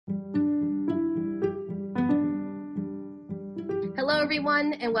Hello,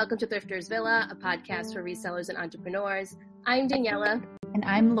 everyone, and welcome to Thrifters Villa, a podcast for resellers and entrepreneurs. I'm Daniela. And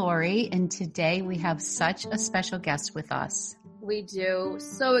I'm Lori, and today we have such a special guest with us. We do.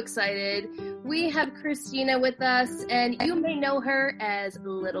 So excited. We have Christina with us, and you may know her as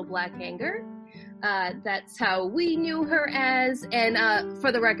Little Black Hanger. That's how we knew her as. And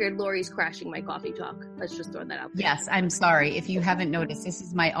for the record, Lori's crashing my coffee talk. Let's just throw that out there. Yes, I'm sorry. If you haven't noticed, this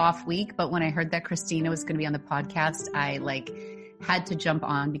is my off week, but when I heard that Christina was going to be on the podcast, I had to jump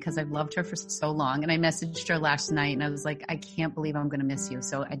on because I've loved her for so long. And I messaged her last night and I was like, I can't believe I'm going to miss you.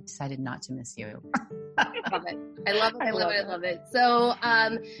 So I decided not to miss you. I love it. I love it. So,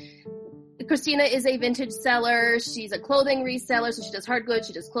 Christina is a vintage seller. She's a clothing reseller. So she does hard goods.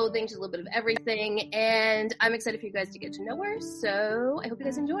 She does clothing. She does a little bit of everything. And I'm excited for you guys to get to know her. So I hope you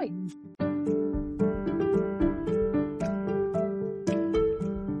guys enjoy.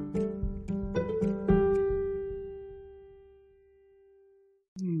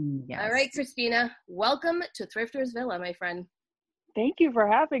 Yes. All right, Christina, welcome to Thrifters Villa, my friend. Thank you for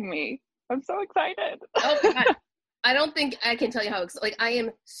having me. I'm so excited. Oh, God. I don't think I can tell you how excited. I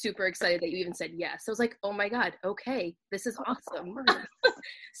am super excited that you even said yes. I was like, oh my God, okay, this is awesome.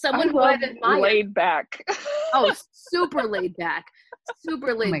 Someone who I've admired. Laid back. Oh, super laid back.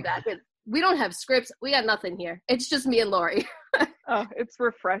 Super laid back. We don't have scripts. We got nothing here. It's just me and Lori. Oh, it's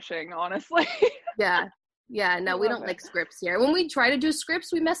refreshing, honestly. Yeah. Yeah, no, we don't like scripts here. When we try to do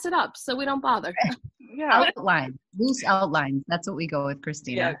scripts, we mess it up, so we don't bother. Yeah. Outline. Loose outlines. That's what we go with,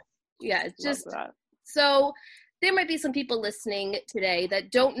 Christina. Yeah, just so there might be some people listening today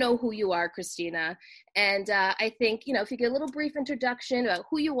that don't know who you are, Christina. And I think, if you get a little brief introduction about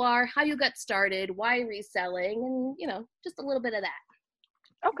who you are, how you got started, why reselling, and, just a little bit of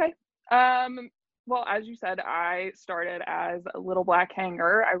that. Okay. Well, as you said, I started as a Little Black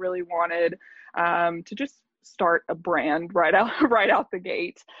Hanger. I really wanted to just start a brand right out the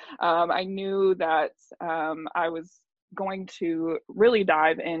gate. I knew that I was going to really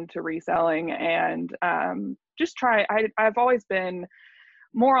dive into reselling and just try. I've always been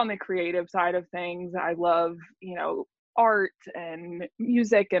more on the creative side of things. I love, art and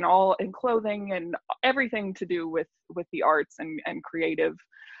music and clothing and everything to do with the arts and creative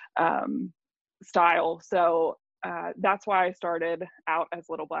style. So that's why I started out as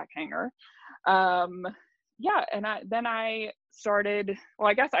Little Black Hanger. And I started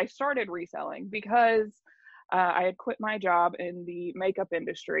reselling because I had quit my job in the makeup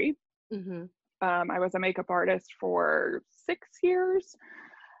industry. Mm-hmm. I was a makeup artist for 6 years.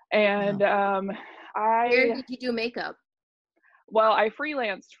 And Where did you do makeup? Well, I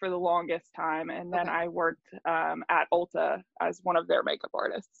freelanced for the longest time, and then I worked at Ulta as one of their makeup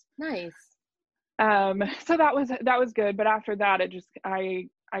artists. Nice. So that was good, but after that, I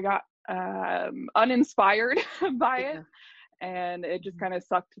got uninspired by it, and it just kind of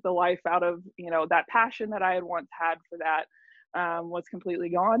sucked the life out of that passion that I had once had for that was completely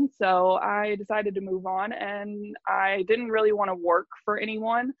gone. So I decided to move on, and I didn't really want to work for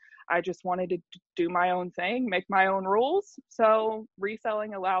anyone. I just wanted to do my own thing, make my own rules. So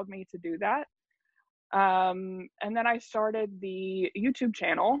reselling allowed me to do that. And then I started the YouTube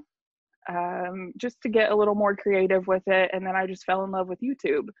channel just to get a little more creative with it. And then I just fell in love with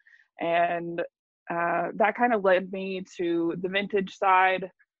YouTube. And that kind of led me to the vintage side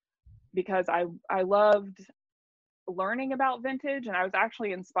because I loved learning about vintage, and I was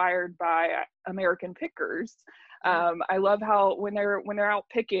actually inspired by American Pickers. I love how when they're out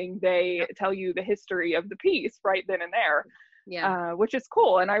picking, they tell you the history of the piece right then and there. Yeah. Which is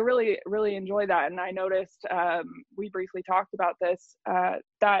cool. And I really, really enjoy that. And I noticed, we briefly talked about this,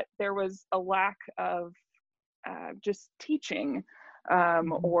 that there was a lack of just teaching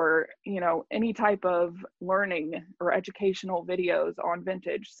or, any type of learning or educational videos on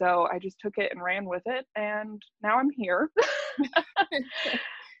vintage. So I just took it and ran with it. And now I'm here.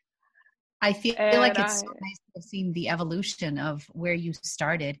 I feel like it's so nice to have seen the evolution of where you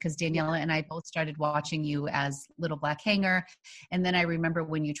started, because Daniela and I both started watching you as Little Black Hanger. And then I remember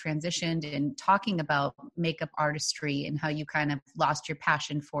when you transitioned and talking about makeup artistry and how you kind of lost your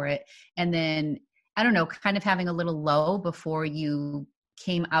passion for it. And then, I don't know, kind of having a little low before you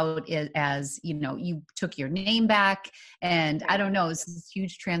came out as, you took your name back, and I don't know, it's this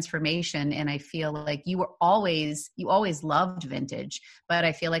huge transformation. And I feel like you always loved vintage, but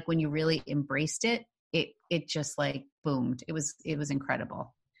I feel like when you really embraced it, it just boomed. It was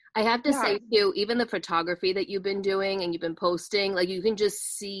incredible. I have to say too, even the photography that you've been doing and you've been posting, like you can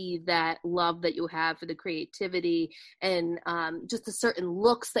just see that love that you have for the creativity and just the certain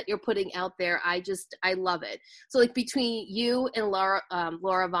looks that you're putting out there. I love it. So like between you and Laura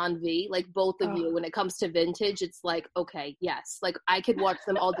Von V, like both of you, when it comes to vintage, it's like, okay, yes, like I could watch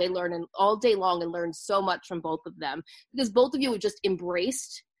them all day long and learn so much from both of them, because both of you have just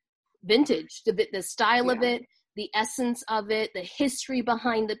embraced vintage, the style of it, the essence of it, the history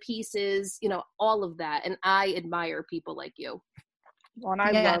behind the pieces, all of that. And I admire people like you. Well, and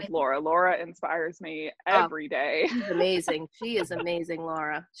I love Laura. Laura inspires me every day. She's amazing. She is amazing,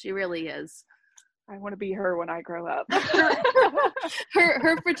 Laura. She really is. I want to be her when I grow up.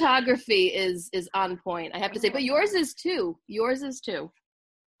 her photography is on point, I have to say. But yours is too.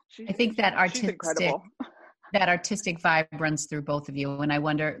 I think that artistic vibe runs through both of you. And I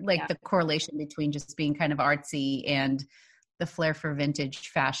wonder, the correlation between just being kind of artsy and the flair for vintage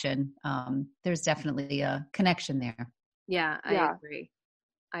fashion. There's definitely a connection there. Yeah,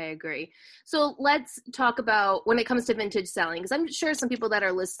 I agree. So let's talk about when it comes to vintage selling, because I'm sure some people that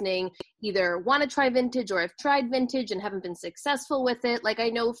are listening either want to try vintage or have tried vintage and haven't been successful with it. Like I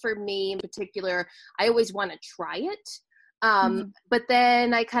know for me in particular, I always want to try it. But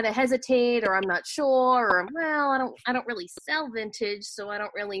then I kind of hesitate, or I'm not sure, or I don't really sell vintage, so I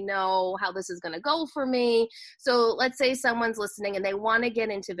don't really know how this is going to go for me. So let's say someone's listening and they want to get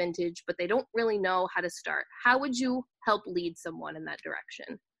into vintage, but they don't really know how to start. How would you help lead someone in that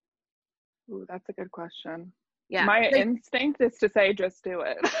direction? Ooh, that's a good question. Yeah. My instinct is to say, just do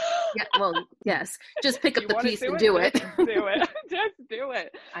it. Yeah. Well, yes. Just pick up the piece and do it. Just do it. Just do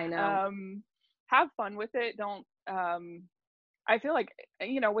it. I know. Have fun with it. Don't, I feel like,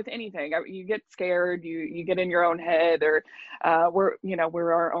 with anything, you get scared, you get in your own head, or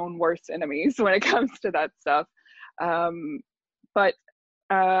we're our own worst enemies when it comes to that stuff. But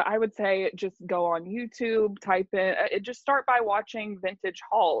I would say just go on YouTube, type in, just start by watching vintage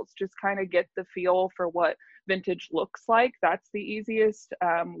hauls, just kind of get the feel for what vintage looks like. That's the easiest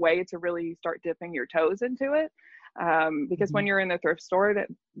way to really start dipping your toes into it. Because when you're in the thrift store,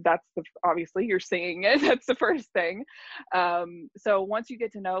 that's obviously you're seeing it. That's the first thing. So once you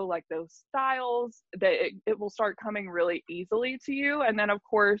get to know like those styles, that it will start coming really easily to you. And then of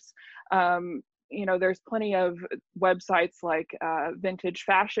course, there's plenty of websites like Vintage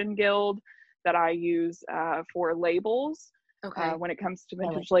Fashion Guild that I use for labels. Okay. When it comes to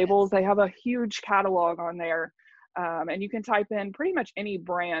vintage labels, they have a huge catalog on there. And you can type in pretty much any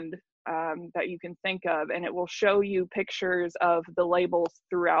brand that you can think of, and it will show you pictures of the labels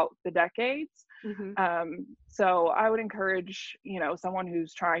throughout the decades. So I would encourage, someone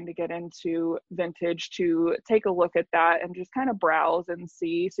who's trying to get into vintage to take a look at that and just kind of browse and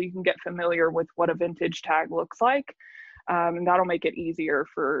see, so you can get familiar with what a vintage tag looks like. And that'll make it easier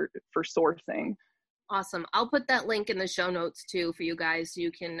for sourcing. Awesome. I'll put that link in the show notes too for you guys, so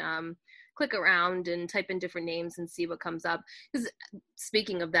you can click around and type in different names and see what comes up. Because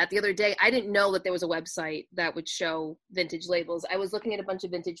speaking of that, the other day, I didn't know that there was a website that would show vintage labels. I was looking at a bunch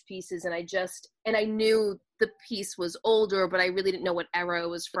of vintage pieces, and I knew the piece was older, but I really didn't know what era it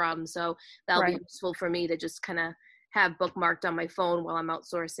was from. So that'll be useful for me to just kind of have bookmarked on my phone while I'm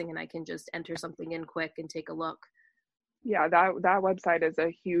outsourcing, and I can just enter something in quick and take a look. Yeah, that website is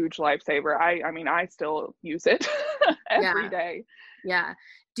a huge lifesaver. I mean, I still use it every day. Yeah.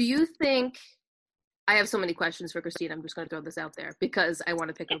 Do you think, I have so many questions for Christina. I'm just going to throw this out there because I want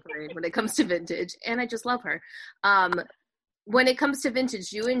to pick her brain when it comes to vintage, and I just love her. When it comes to vintage,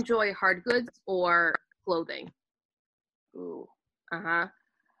 do you enjoy hard goods or clothing? Ooh. Uh-huh.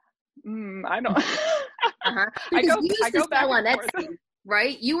 I don't. Uh-huh. Because you used to sell on Etsy,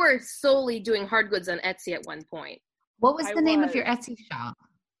 right? You were solely doing hard goods on Etsy at one point. What was the name of your Etsy shop?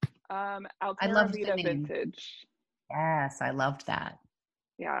 I love Vita Vintage. Yes, I loved that.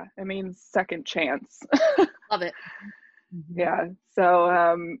 Yeah, it means second chance. Love it. Yeah.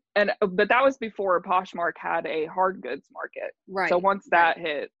 So, but that was before Poshmark had a hard goods market. Right. So once that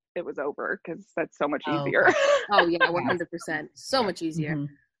hit, it was over, because that's so much easier. Oh yeah, 100%. So much easier.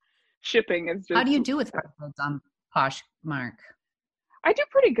 Mm-hmm. Shipping is just. How do you do with hard goods on Poshmark? I do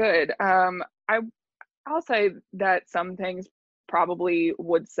pretty good. I'll say that some things probably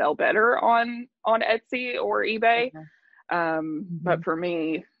would sell better on Etsy or eBay. But for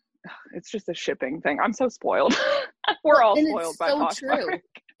me, it's just a shipping thing. I'm so spoiled. We're all spoiled by Poshmark. True.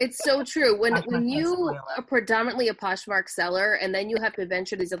 It's so true. When you are predominantly a Poshmark seller and then you have to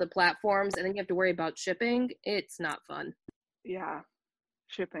venture these other platforms and then you have to worry about shipping, it's not fun. Yeah.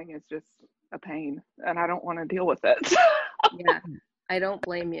 Shipping is just a pain, and I don't want to deal with it. Yeah. I don't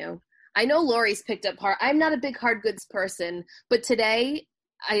blame you. I know Lori's picked up I'm not a big hard goods person, but today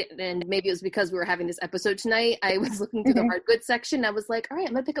and maybe it was because we were having this episode tonight, I was looking through the hard goods section. I was like, all right,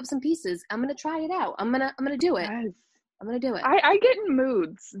 I'm gonna pick up some pieces. I'm gonna try it out. I'm gonna do it. Yes. I'm gonna do it. I get in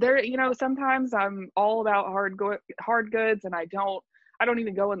moods there. Sometimes I'm all about hard goods, and I don't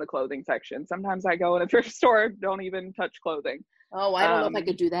even go in the clothing section. Sometimes I go in a thrift store, don't even touch clothing. Oh, I don't know if I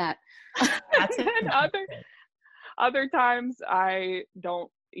could do that. And other times I don't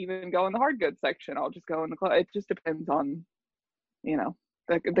even go in the hard goods section. I'll just go in the it just depends on, the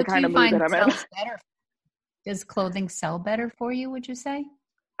kind of mood that I'm in. Better? Does clothing sell better for you, would you say?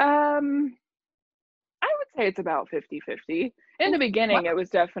 I would say it's about 50-50. In the beginning, It was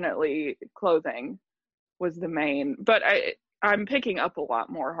definitely clothing was the main, but I'm picking up a lot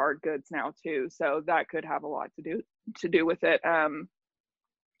more hard goods now too, so that could have a lot to do with it.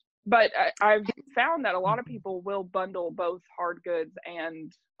 But I've found that a lot of people will bundle both hard goods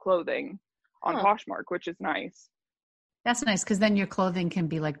and clothing on Poshmark, which is nice. That's nice, because then your clothing can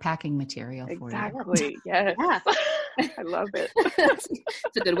be like packing material for you. Exactly. Yes. Yeah. I love it.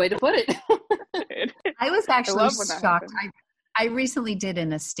 It's a good way to put it. I was actually shocked. I recently did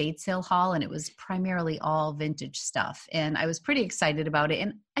an estate sale haul, and it was primarily all vintage stuff. And I was pretty excited about it.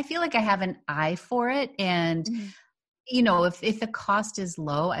 And I feel like I have an eye for it. And if the cost is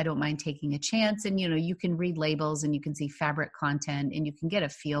low, I don't mind taking a chance. And, you can read labels, and you can see fabric content, and you can get a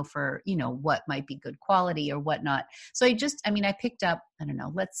feel for, what might be good quality or whatnot. So I picked up, I don't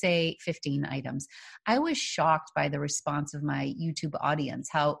know, let's say 15 items. I was shocked by the response of my YouTube audience,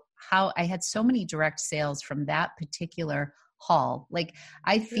 how I had so many direct sales from that particular haul. Like,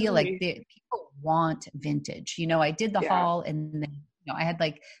 I feel like people want vintage. I did the haul, and then I had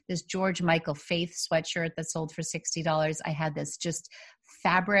like this George Michael Faith sweatshirt that sold for $60. I had this just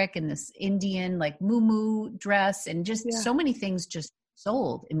fabric and this Indian like muumuu dress, and just so many things just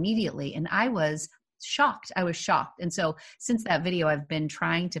sold immediately. And I was shocked. And so since that video, I've been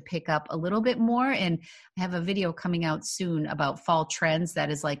trying to pick up a little bit more, and I have a video coming out soon about fall trends that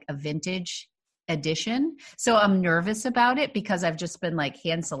is like a vintage edition. So I'm nervous about it because I've just been like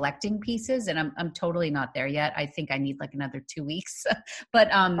hand selecting pieces, and I'm totally not there yet. I think I need like another 2 weeks, but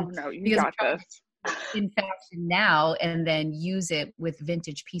you got this in fashion now, and then use it with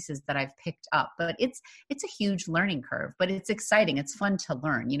vintage pieces that I've picked up. But it's a huge learning curve, but it's exciting. It's fun to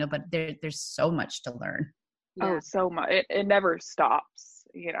learn, but there's so much to learn. Oh, so much. It never stops,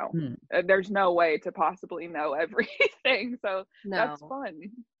 There's no way to possibly know everything. So that's fun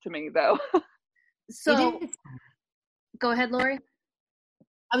to me though. So go ahead, Lori.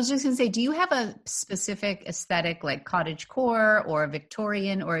 I was just going to say, do you have a specific aesthetic like cottagecore or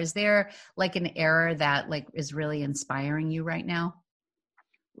Victorian, or is there like an era that like is really inspiring you right now?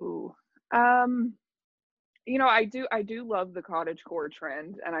 Ooh, I do love the cottagecore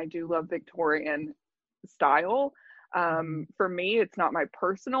trend, and I do love Victorian style. For me, it's not my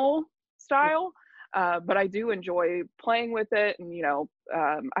personal style. But I do enjoy playing with it. And,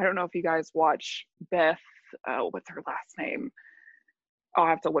 I don't know if you guys watch Beth, what's her last name? I'll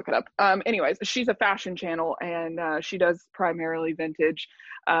have to look it up. Anyways, she's a fashion channel, and she does primarily vintage.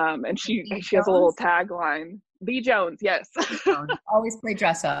 And she has a little tagline, B Jones. Yes. Always play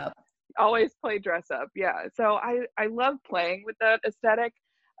dress up. Always play dress up. Yeah. So I love playing with that aesthetic.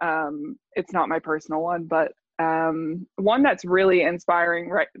 It's not my personal one, but one that's really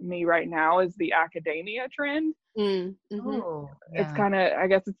inspiring me right now is the academia trend. Mm-hmm. Oh, yeah. It's kind of, I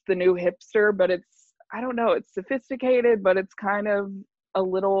guess it's the new hipster, but I don't know, it's sophisticated, but it's kind of a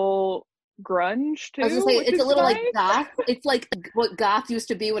little grunge too. I was gonna say, it's a little nice. Like goth. It's like what goth used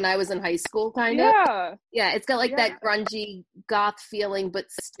to be when I was in high school, kind of. Yeah, it's got like that grungy goth feeling, but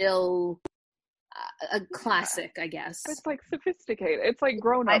still a classic, I guess. It's like sophisticated. It's like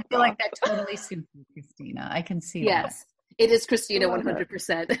grown up. I feel like that totally suits you, Christina. I can see that. Yes, it is Christina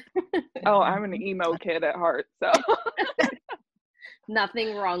 100%. Oh, I'm an emo kid at heart, so.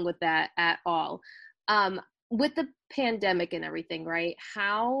 Nothing wrong with that at all. With the pandemic and everything, right?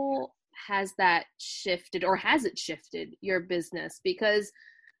 How has that shifted, or has it shifted your business? Because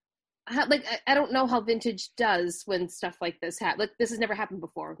I don't know how vintage does when stuff like this happens. Like, this has never happened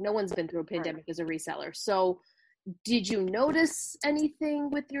before. No one's been through a pandemic as a reseller. So did you notice anything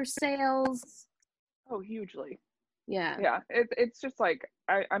with your sales? Oh, hugely. Yeah. Yeah. It's just like,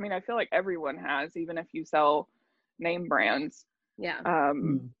 I mean, I feel like everyone has, even if you sell name brands. Yeah.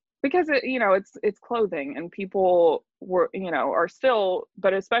 Because it's clothing, and people were, are still,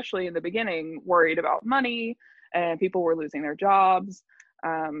 but especially in the beginning, worried about money, and people were losing their jobs.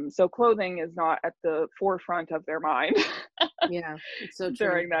 So clothing is not at the forefront of their mind. Yeah, it's so true.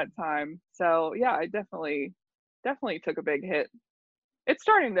 During that time. So yeah, I definitely took a big hit. It's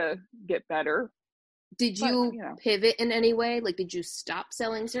starting to get better, Did you pivot in any way? Like, did you stop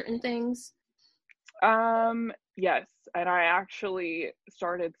selling certain things? Yes. And I actually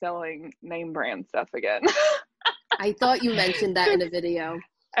started selling name brand stuff again. I thought you mentioned that in a video.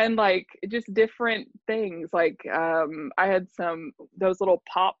 And like just different things. Like I had those little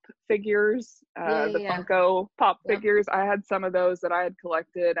pop figures, Funko pop figures. I had some of those that I had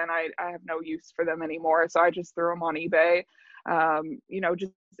collected, and I have no use for them anymore. So I just threw them on eBay.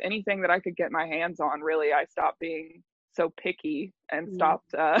 Just anything that I could get my hands on, really. I stopped being so picky and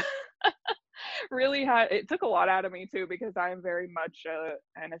stopped it took a lot out of me too, because I am very much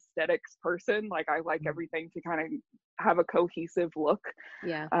an aesthetics person. Like I like everything to kind of have a cohesive look.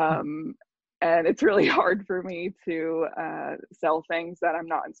 And it's really hard for me to sell things that I'm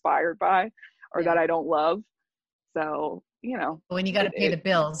not inspired by or that I don't love. So when you got to pay the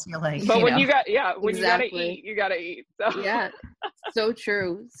bills, you're like, but when you got to eat, you got to eat. So yeah, so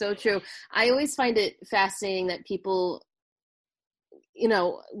true. I always find it fascinating that people,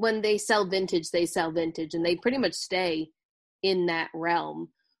 when they sell vintage, and they pretty much stay in that realm,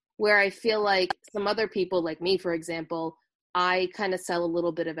 where I feel like some other people, like me, for example, I kind of sell a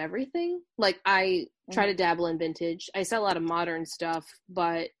little bit of everything. Like I try to dabble in vintage. I sell a lot of modern stuff,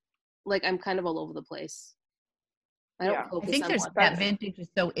 but like I'm kind of all over the place. I think that vintage is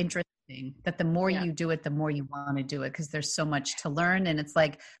so interesting that the more you do it, the more you want to do it, because there's so much to learn. And it's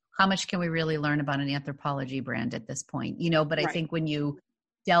like, how much can we really learn about an Anthropologie brand at this point? But I think when you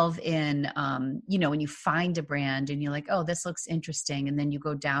delve in, when you find a brand and you're like, oh, this looks interesting. And then you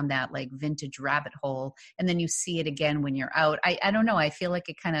go down that like vintage rabbit hole, and then you see it again when you're out. I don't know. I feel like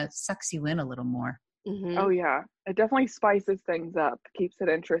it kind of sucks you in a little more. Mm-hmm. Oh yeah, it definitely spices things up, keeps it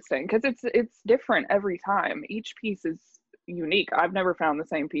interesting, because it's different every time. Each piece is unique. I've never found the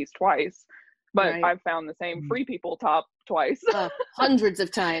same piece twice, but I've found the same Free People top twice, hundreds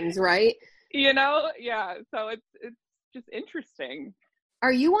of times, right? Yeah. So it's just interesting.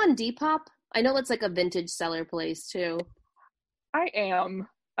 Are you on Depop? I know it's like a vintage seller place too. I am.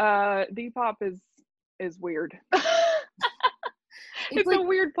 Depop is weird. It's like a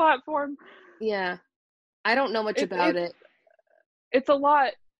weird platform. Yeah. I don't know much about it. It's a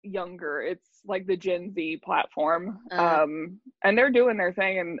lot younger. It's like the Gen Z platform. And they're doing their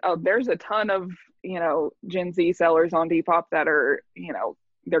thing. And there's a ton of, Gen Z sellers on Depop that are,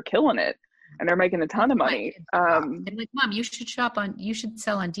 they're killing it. And they're making a ton of money. They're like, Mom, you should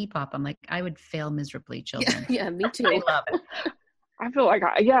sell on Depop. I'm like, I would fail miserably, children. Yeah, me too. I love it. I feel like,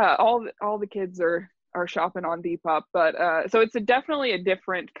 all the kids are shopping on Depop. But so it's definitely a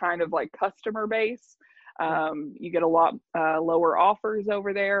different kind of like customer base. You get a lot lower offers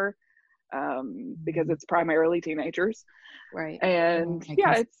over there because it's primarily teenagers. Right. And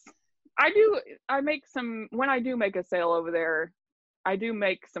when I do make a sale over there, I do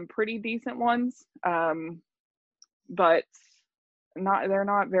make some pretty decent ones, but they're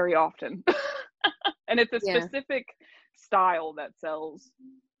not very often. And it's a specific style that sells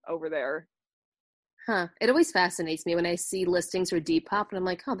over there. Huh. It always fascinates me when I see listings for Depop, and I'm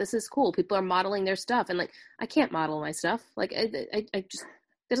like, oh, this is cool. People are modeling their stuff, and like, I can't model my stuff. Like, I just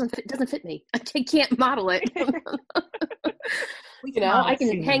doesn't fit me. I can't model it. I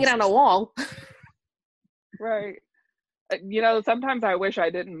can hang it on a wall. Right. Sometimes I wish I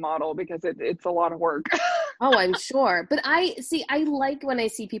didn't model because it's a lot of work. Oh, I'm sure. But I like when I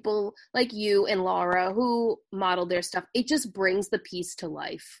see people like you and Laura who model their stuff. It just brings the piece to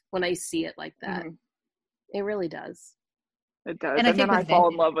life when I see it like that. Mm-hmm. It really does. It does. And then I fall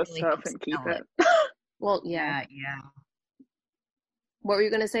in love with stuff and keep it. Well, yeah. What were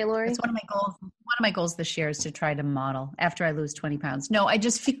you going to say, Lori? It's one of my goals. One of my goals this year is to try to model after I lose 20 pounds. No, I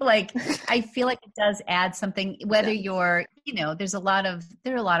just feel like it does add something, whether you're, there are a lot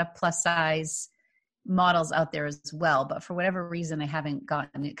of plus size models out there as well, but for whatever reason, I haven't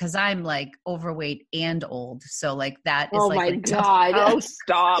gotten it because I'm like overweight and old. So like that is my God. Oh,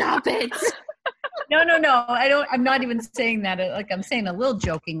 stop it. No. I'm not even saying that. Like I'm saying a little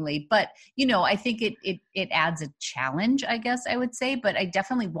jokingly, but I think it adds a challenge, I guess I would say, but I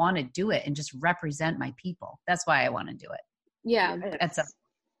definitely want to do it and just represent my people. That's why I want to do it. Yeah.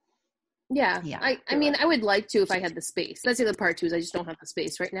 I mean, I would like to if I had the space. That's the other part too, is I just don't have the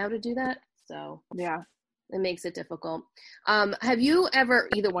space right now to do that. So yeah, it makes it difficult. Have you ever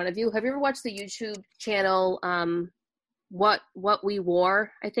watched the YouTube channel, What We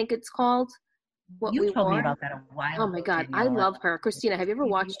Wore, I think it's called? You told me about that a while ago. Oh my God, I love her. Christina, have you ever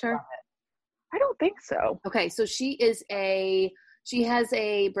watched her? I don't think so. Okay, so she has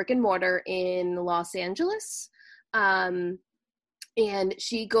a brick and mortar in Los Angeles. And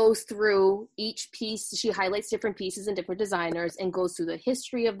she goes through each piece. She highlights different pieces and different designers and goes through the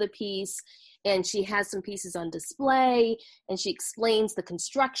history of the piece and she has some pieces on display, and she explains the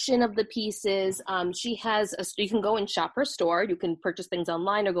construction of the pieces. She has you can go and shop her store. You can purchase things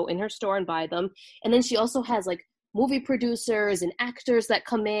online or go in her store and buy them. And then she also has like movie producers and actors that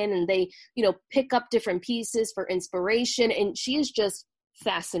come in, and they, you know, pick up different pieces for inspiration. And she is just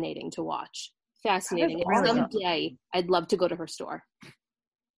fascinating to watch. Fascinating. And someday I'd love to go to her store.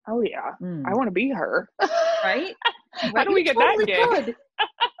 Oh yeah. I want to be her. Right? How do we get that gig?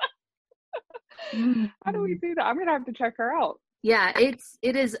 How do we do that? I'm going to have to check her out. Yeah,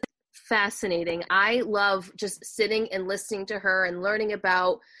 it is fascinating. I love just sitting and listening to her and learning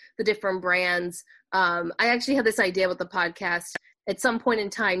about the different brands. I actually had this idea with the podcast at some point in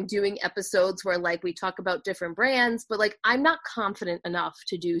time, doing episodes where like we talk about different brands, but like I'm not confident enough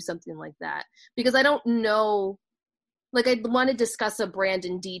to do something like that because I don't know. Like I want to discuss a brand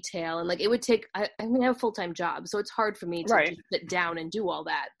in detail, and like it would take. I mean, I have a full-time job, so it's hard for me to just sit down and do all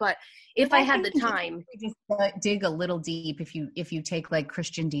that. But if I had the time, just dig a little deep. If you take like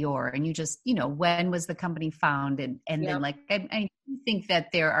Christian Dior, and you just, you know, when was the company founded, and then like I think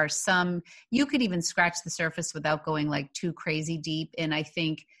that there are some, you could even scratch the surface without going like too crazy deep, and I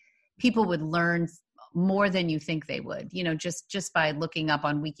think people would learn more than you think they would. You know, just by looking up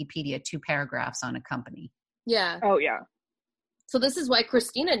on Wikipedia 2 paragraphs on a company. Yeah. Oh, yeah. So this is why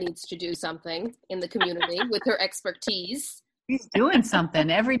Christina needs to do something in the community with her expertise. She's doing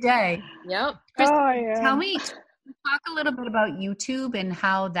something every day. Yep. Tell me, talk a little bit about YouTube and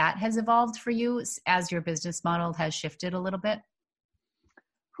how that has evolved for you as your business model has shifted a little bit.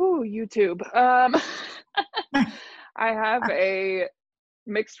 YouTube. I have a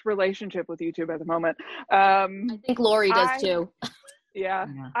mixed relationship with YouTube at the moment. I think Lori does too. Yeah,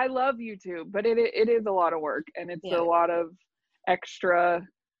 I love YouTube, but it is a lot of work, and it's a lot of extra,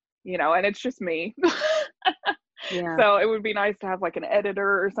 you know, and it's just me. So it would be nice to have like an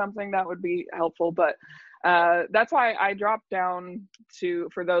editor or something that would be helpful. But that's why I dropped down to,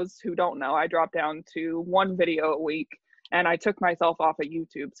 for those who don't know, I dropped down to 1 video a week, and I took myself off a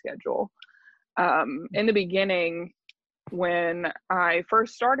YouTube schedule. In the beginning, when I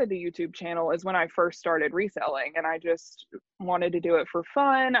first started the YouTube channel is when I first started reselling, and I just wanted to do it for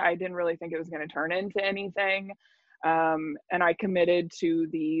fun. I didn't really think it was going to turn into anything. And I committed to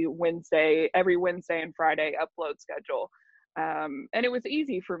the every Wednesday and Friday upload schedule. And it was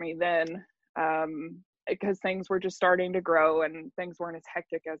easy for me then, because things were just starting to grow and things weren't as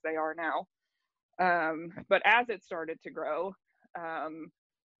hectic as they are now. But as it started to grow,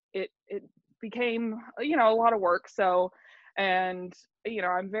 it became, you know, a lot of work. So, and, you know,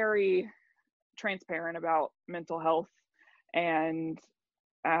 I'm very transparent about mental health, and,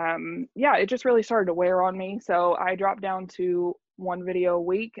 it just really started to wear on me. So I dropped down to 1 video a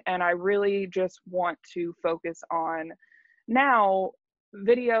week, and I really just want to focus on now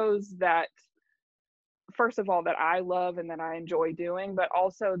videos that, first of all, that I love and that I enjoy doing, but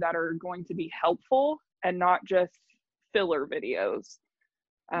also that are going to be helpful and not just filler videos.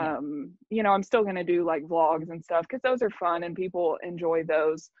 You know, I'm still going to do like vlogs and stuff because those are fun and people enjoy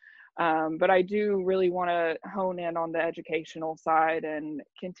those. But I do really want to hone in on the educational side and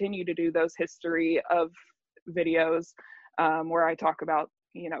continue to do those history of videos, where I talk about,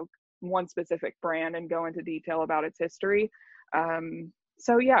 you know, one specific brand and go into detail about its history.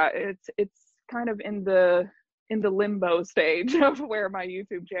 So yeah, it's kind of in the limbo stage of where my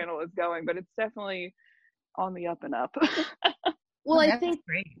YouTube channel is going, but it's definitely on the up and up. Well, I think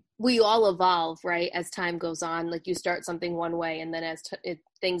we all evolve, right? As time goes on, like you start something one way, and then as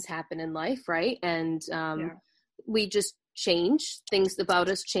things happen in life, right? And we just change. Things about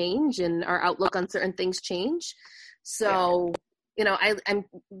us change, and our outlook on certain things change. So, you know, I'm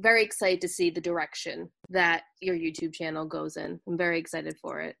very excited to see the direction that your YouTube channel goes in. I'm very excited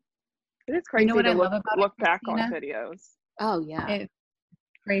for it. It is crazy to look back on videos. Oh, yeah.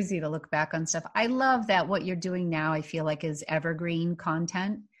 Crazy to look back on stuff. I love that what you're doing now, I feel like, is evergreen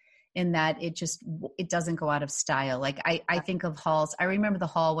content, in that it doesn't go out of style. Like I think of hauls. I remember the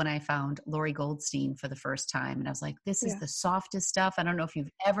haul when I found Lori Goldstein for the first time, and I was like, this is the softest stuff. I don't know if you've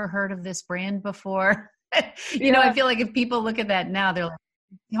ever heard of this brand before. You know, I feel like if people look at that now, they're like,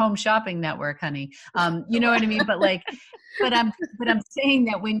 Home Shopping Network, honey. You know what I mean? But I'm saying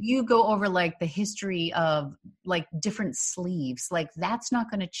that when you go over like the history of like different sleeves, like that's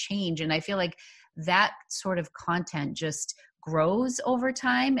not going to change. And I feel like that sort of content just grows over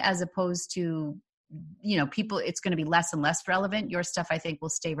time, as opposed to, you know, people, it's going to be less and less relevant. Your stuff, I think, will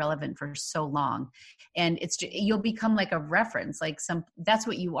stay relevant for so long, and you'll become like a reference. Like that's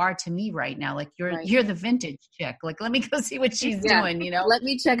what you are to me right now. Like you're the vintage chick. Like, let me go see what she's doing. You know, let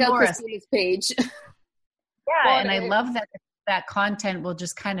me check out Christina's page. And I love that that content will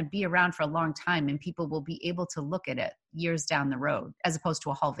just kind of be around for a long time and people will be able to look at it years down the road as opposed to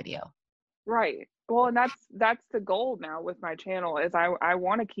a haul video. Right. Well, and that's the goal now with my channel is I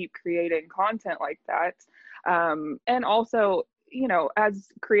want to keep creating content like that. And also, you know, as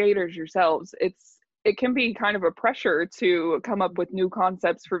creators yourselves, it can be kind of a pressure to come up with new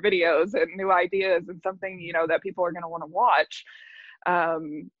concepts for videos and new ideas and something, you know, that people are going to want to watch.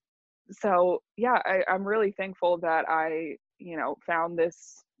 So yeah, I'm really thankful that I, you know, found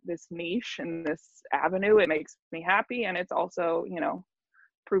this niche and this avenue. It makes me happy. And it's also, you know,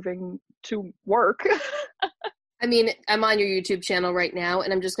 proving to work. I mean, I'm on your YouTube channel right now,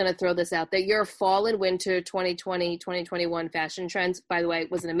 and I'm just going to throw this out there. Your fall and winter 2020, 2021 fashion trends, by the way,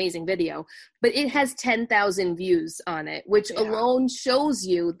 was an amazing video, but it has 10,000 views on it, which alone shows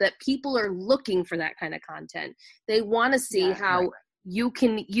you that people are looking for that kind of content. They want to see how you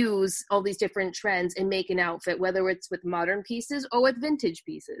can use all these different trends and make an outfit, whether it's with modern pieces or with vintage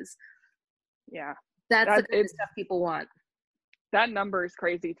pieces. Yeah. That's the kind of stuff people want. That number is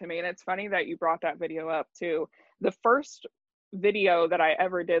crazy to me. And it's funny that you brought that video up too. The first video that I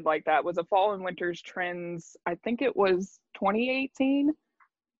ever did like that was a fall and winter's trends. I think it was 2018.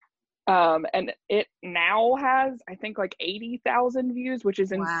 And it now has, I think, like 80,000 views, which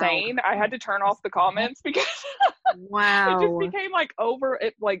is insane. I had to turn off the comments because it just became like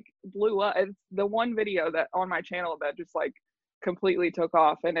it like blew up. It's the one video that on my channel that just like completely took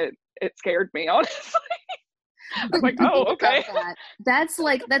off, and it scared me, honestly. I'm like, oh, okay. That's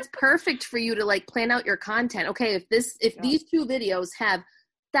perfect for you to like plan out your content. Okay, if these two videos have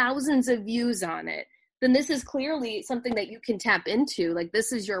thousands of views on it, then this is clearly something that you can tap into. Like,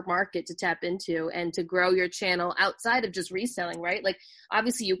 this is your market to tap into and to grow your channel outside of just reselling, right? Like,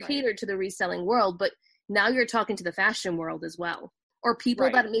 obviously you cater to the reselling world, but now you're talking to the fashion world as well, or people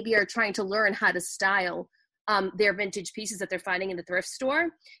that maybe are trying to learn how to style their vintage pieces that they're finding in the thrift store.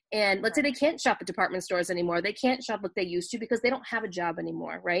 And let's say they can't shop at department stores anymore. They can't shop like they used to because they don't have a job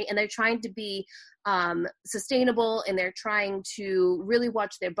anymore, right? And they're trying to be sustainable, and they're trying to really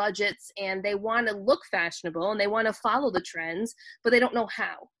watch their budgets, and they want to look fashionable and they want to follow the trends, but they don't know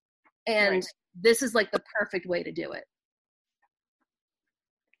how. And this is like the perfect way to do it.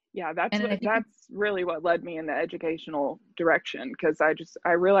 Yeah, that's really what led me in the educational direction, because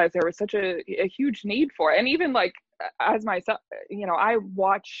I realized there was such a huge need for it. And even like as myself, you know, I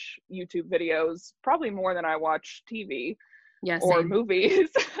watch YouTube videos probably more than I watch TV or movies.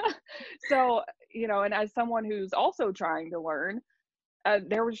 So, you know, and as someone who's also trying to learn,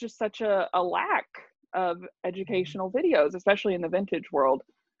 there was just such a lack of educational videos, especially in the vintage world,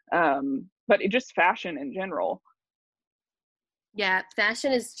 but just fashion in general. Yeah,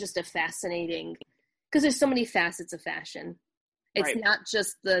 fashion is just a fascinating, because there's so many facets of fashion. It's not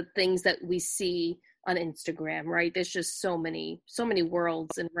just the things that we see on Instagram, right? There's just so many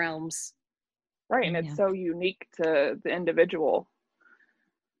worlds and realms. Right, and it's so unique to the individual.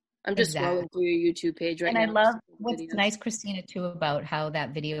 I'm just scrolling through your YouTube page right now. And I love what's nice, Christina, too, about how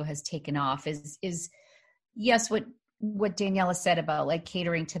that video has taken off is yes, what Daniela said about like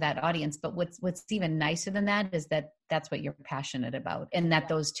catering to that audience, but what's even nicer than that is that that's what you're passionate about, and that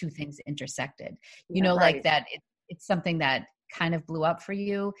those two things intersected, you know, like that it's something that kind of blew up for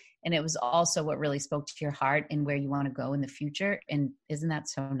you, and it was also what really spoke to your heart and where you want to go in the future. And isn't that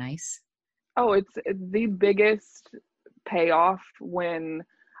so nice? Oh, it's the biggest payoff when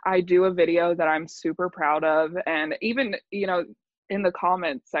I do a video that I'm super proud of. And even, you know, in the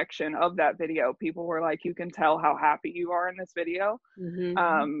comment section of that video, people were like, you can tell how happy you are in this video.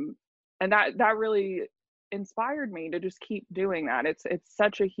 And that really inspired me to just keep doing that. It's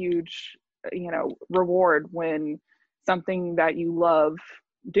such a huge, you know, reward when something that you love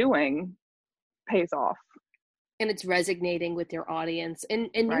doing pays off. And it's resonating with your audience, and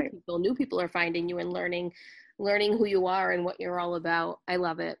new people are finding you and learning who you are and what you're all about. I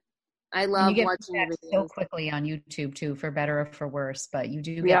love it. I love watching your videos so quickly on YouTube too, for better or for worse, but you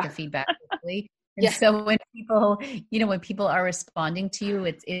do get the feedback quickly. And so when people are responding to you,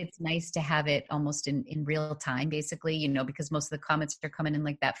 it's nice to have it almost in real time, basically, you know, because most of the comments are coming in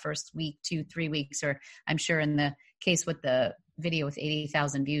like that first week, 2-3 weeks, or I'm sure in the case with the video with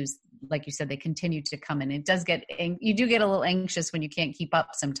 80,000 views, like you said, they continue to come in. It does you do get a little anxious when you can't keep up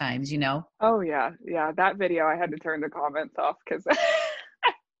sometimes, you know? Oh yeah. Yeah. That video, I had to turn the comments off because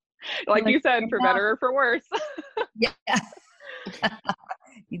like you said, for better or for worse. Yeah.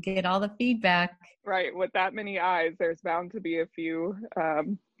 You get all the feedback. Right. With that many eyes, there's bound to be a few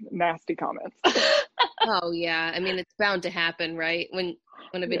nasty comments. Oh yeah. I mean, it's bound to happen, right? When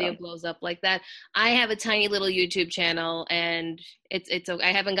a video blows up like that. I have a tiny little YouTube channel, and it's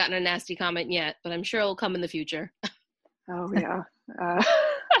I haven't gotten a nasty comment yet, but I'm sure it'll come in the future. Oh yeah.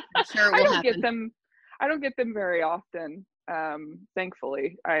 Sure I don't get them. I don't get them very often.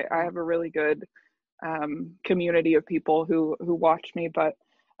 Thankfully, I have a really good community of people who watch me, but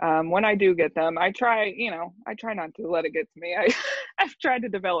when I do get them, I try not to let it get to me. I've tried to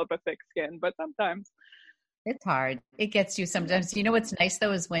develop a thick skin, but sometimes it's hard. It gets you sometimes. You know what's nice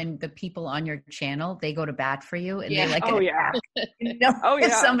though is when the people on your channel, they go to bat for you and they like oh yeah.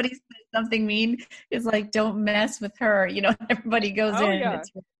 If somebody says something mean, it's like, don't mess with her. Everybody goes in. Yeah.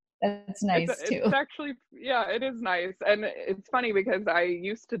 That's nice too. It's actually, it is nice. And it's funny because I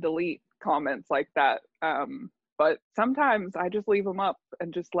used to delete comments like that. But sometimes I just leave them up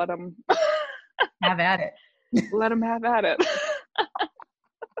and just let them have at it. Let them have at it.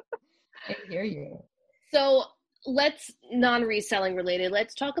 I hear you. So let's non-reselling related.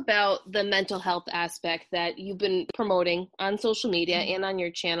 Let's talk about the mental health aspect that you've been promoting on social media and on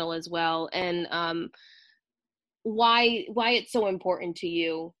your channel as well. And why it's so important to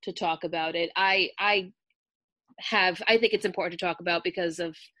you to talk about it. I think it's important to talk about because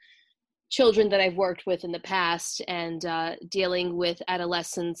of children that I've worked with in the past and dealing with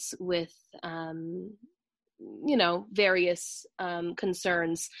adolescents with, various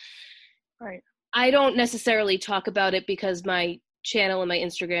concerns. Right. I don't necessarily talk about it because my channel and my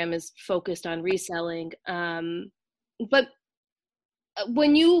Instagram is focused on reselling. But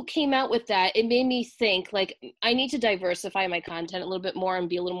when you came out with that, it made me think like I need to diversify my content a little bit more and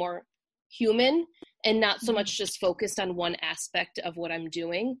be a little more human and not so much just focused on one aspect of what I'm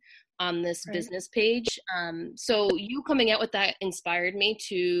doing on this business page. So you coming out with that inspired me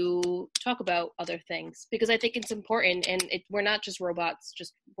to talk about other things because I think it's important and we're not just robots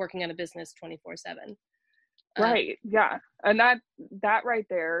just working on a business 24/7. Right. Yeah. And that right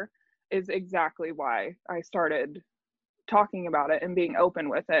there is exactly why I started talking about it and being open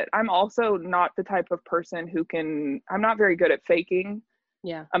with it. I'm also not the type of person I'm not very good at faking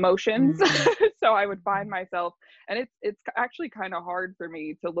emotions. So I would find myself, and it's actually kind of hard for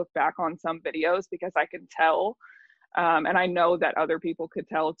me to look back on some videos because I can tell, and I know that other people could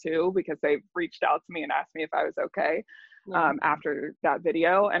tell too because they've reached out to me and asked me if I was okay after that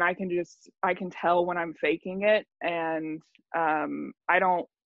video, and I can tell when I'm faking it, and I'm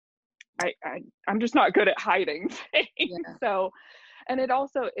just not good at hiding things. Yeah. So, and it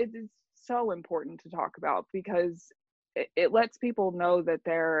is so important to talk about because it lets people know that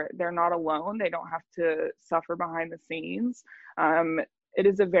they're not alone. They don't have to suffer behind the scenes.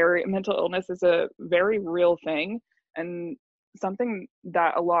 Mental illness is a very real thing and something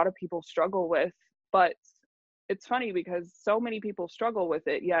that a lot of people struggle with, but it's funny because so many people struggle with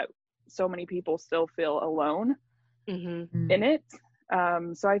it, yet so many people still feel alone in it.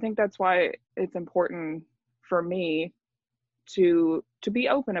 So I think that's why it's important for me to be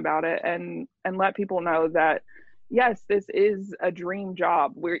open about it and let people know that yes, this is a dream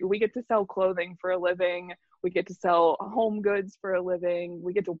job. We get to sell clothing for a living. We get to sell home goods for a living.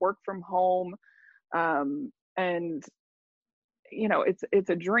 We get to work from home. And it's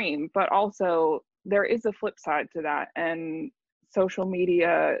a dream, but also there is a flip side to that. And social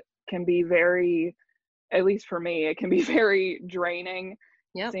media can be very, at least for me, it can be very draining.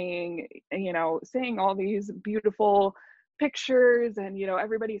 Yep. Seeing all these beautiful pictures and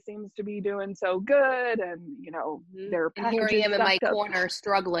everybody seems to be doing so good and their packages. Here I am in my corner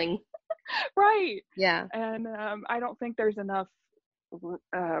struggling. Right. Yeah. And I don't think there's enough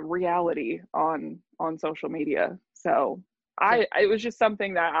reality on social media. So it was just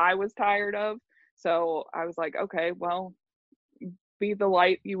something that I was tired of. So I was like, okay, well, be the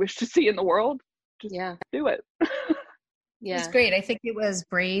light you wish to see in the world. Just do it. Yeah. It's great. I think it was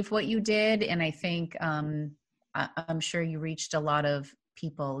brave what you did. And I think I'm sure you reached a lot of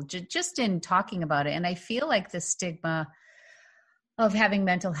people just in talking about it. And I feel like the stigma of having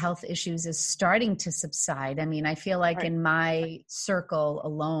mental health issues is starting to subside. I mean, I feel like in my circle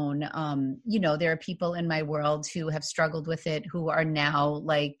alone, there are people in my world who have struggled with it, who are now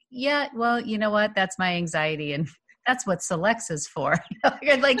like, yeah, well, you know what? That's my anxiety. And that's what Celex is for.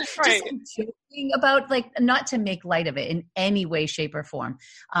 Just joking about, not to make light of it in any way, shape, or form.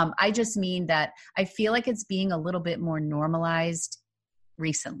 I just mean that I feel like it's being a little bit more normalized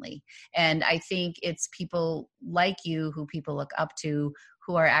recently. And I think it's people like you who people look up to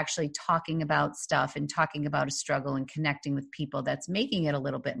who are actually talking about stuff and talking about a struggle and connecting with people that's making it a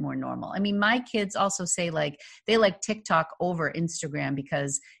little bit more normal. I mean, my kids also say they like TikTok over Instagram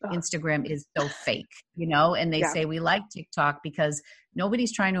because Instagram is so fake, and they say we like TikTok because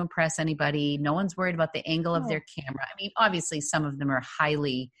nobody's trying to impress anybody. No one's worried about the angle of their camera. I mean, obviously some of them are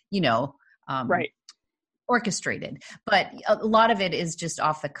highly, right. orchestrated, but a lot of it is just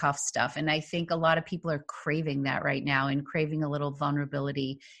off the cuff stuff. And I think a lot of people are craving that right now and craving a little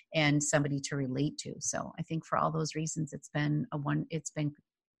vulnerability and somebody to relate to. So I think for all those reasons, it's been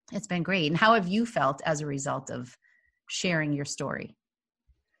great. And how have you felt as a result of sharing your story?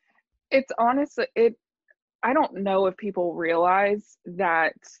 It's honestly, I don't know if people realize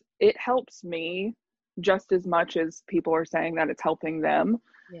that it helps me just as much as people are saying that it's helping them.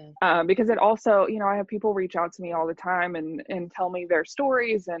 Yeah. Because it also, I have people reach out to me all the time and tell me their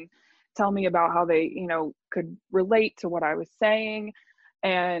stories and tell me about how they, could relate to what I was saying.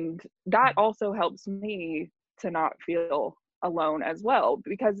 And that also helps me to not feel alone as well,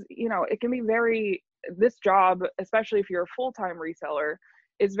 because, it can be this job, especially if you're a full-time reseller,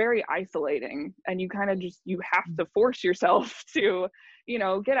 is very isolating, and you kind of you have to force yourself to,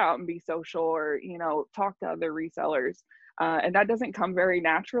 get out and be social or, talk to other resellers. And that doesn't come very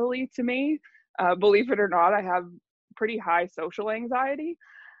naturally to me. Believe it or not, I have pretty high social anxiety.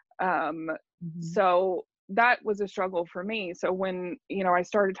 So that was a struggle for me. So when, I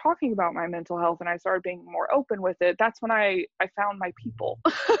started talking about my mental health and I started being more open with it, that's when I found my people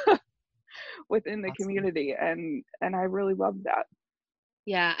within the community. And I really loved that.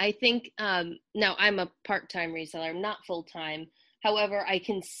 Yeah, I think now I'm a part-time reseller. I'm not full-time. However, I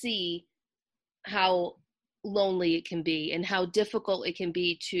can see how lonely it can be and how difficult it can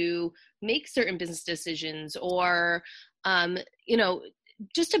be to make certain business decisions or,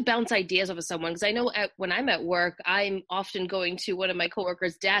 just to bounce ideas off of someone. Because I know when I'm at work, I'm often going to one of my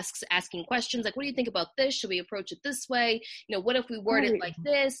coworkers' desks asking questions like, what do you think about this? Should we approach it this way? What if we word it like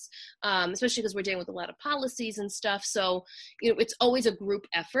this? Especially because we're dealing with a lot of policies and stuff. So, it's always a group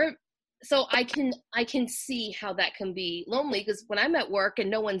effort. So I can see how that can be lonely, because when I'm at work and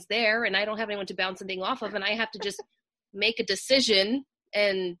no one's there and I don't have anyone to bounce anything off of, and I have to just make a decision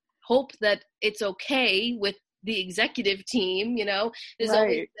and hope that it's okay with the executive team, there's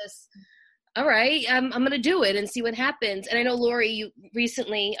always this, all right, I'm going to do it and see what happens. And I know, Lori, you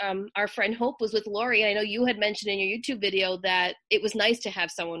recently, our friend Hope was with Lori, and I know you had mentioned in your YouTube video that it was nice to have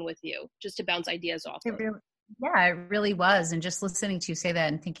someone with you just to bounce ideas off of. Yeah, it really was. And just listening to you say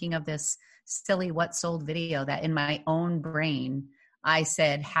that and thinking of this silly What Sold video that in my own brain, I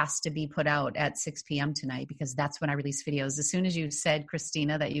said has to be put out at 6 p.m. tonight, because that's when I release videos. As soon as you said,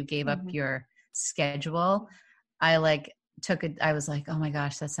 Christina, that you gave up your schedule, I was like, oh my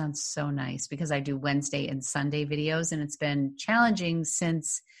gosh, that sounds so nice, because I do Wednesday and Sunday videos, and it's been challenging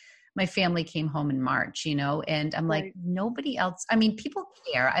since my family came home in March, and I'm like, nobody else, people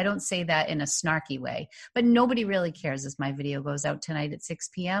care. I don't say that in a snarky way, but nobody really cares if my video goes out tonight at 6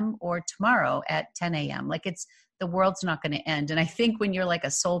 p.m. or tomorrow at 10 a.m. The world's not going to end. And I think when you're like a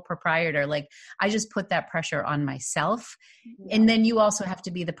sole proprietor, I just put that pressure on myself. Yeah. And then you also have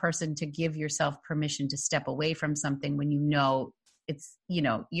to be the person to give yourself permission to step away from something when it's,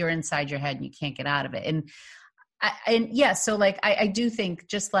 you're inside your head and you can't get out of it. So I do think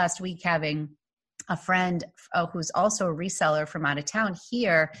just last week having a friend who's also a reseller from out of town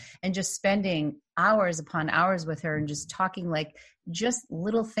here, and just spending hours upon hours with her and just talking just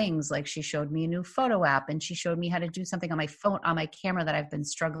little things. Like she showed me a new photo app, and she showed me how to do something on my phone, on my camera that I've been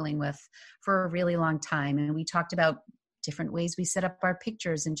struggling with for a really long time. And we talked about different ways we set up our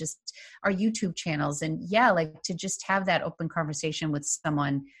pictures and just our YouTube channels. And to just have that open conversation with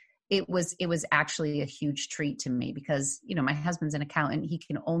someone, it was actually a huge treat to me, because, my husband's an accountant. He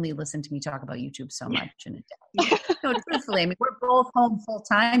can only listen to me talk about YouTube so much in a day. Truthfully, we're both home full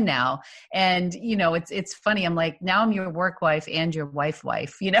time now. And, it's funny. I'm like, now I'm your work wife and your wife, right.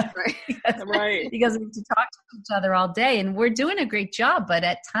 Because we have to talk to each other all day, and we're doing a great job. But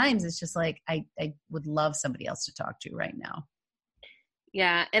at times it's just like, I would love somebody else to talk to right now.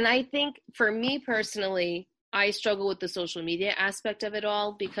 Yeah. And I think for me personally, I struggle with the social media aspect of it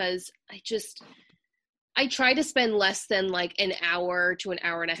all, because I try to spend less than an hour to an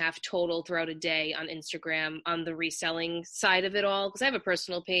hour and a half total throughout a day on Instagram on the reselling side of it all. Because I have a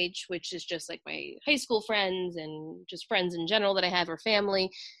personal page, which is just my high school friends and just friends in general that I have, or family.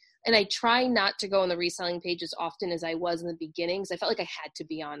 And I try not to go on the reselling page as often as I was in the beginning, because I felt like I had to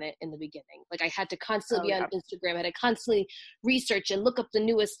be on it in the beginning. I had to constantly be on Instagram. I had to constantly research and look up the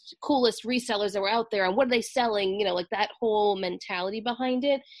newest, coolest resellers that were out there and what are they selling, that whole mentality behind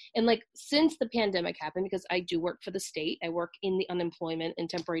it. And since the pandemic happened, because I do work for the state, I work in the unemployment and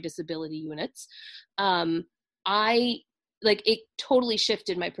temporary disability units. It totally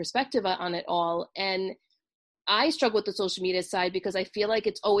shifted my perspective on it all. And I struggle with the social media side because I feel like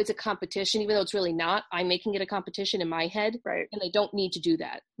it's always a competition, even though it's really not. I'm making it a competition in my head, right? And I don't need to do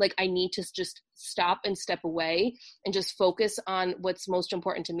that. Like, I need to just stop and step away and just focus on what's most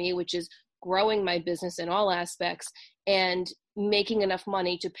important to me, which is growing my business in all aspects, and making enough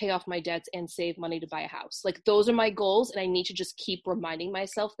money to pay off my debts and save money to buy a house. Like, those are my goals, and I need to just keep reminding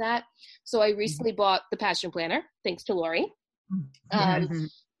myself that. So I recently bought the Passion Planner, thanks to Lori.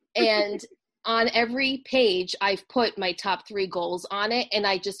 And on every page, I've put my top 3 goals on it, and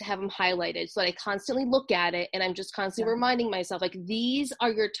I just have them highlighted so that I constantly look at it, and I'm just constantly reminding myself, like, these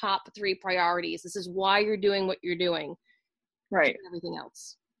are your top 3 priorities. This is why you're doing what you're doing. Right. Everything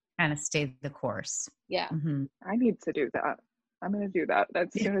else. Kind of stay the course. Yeah. I need to do that. I'm going to do that as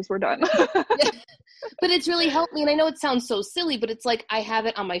soon as we're done. But it's really helped me. And I know it sounds so silly, but it's like, I have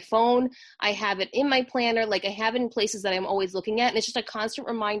it on my phone. I have it in my planner. Like, I have it in places that I'm always looking at. And it's just a constant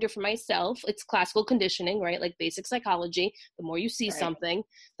reminder for myself. It's classical conditioning, right? Like basic psychology. The more you see something,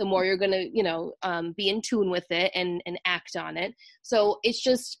 the more you're going to, be in tune with it and act on it. So it's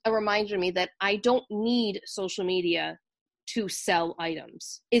just a reminder to me that I don't need social media to sell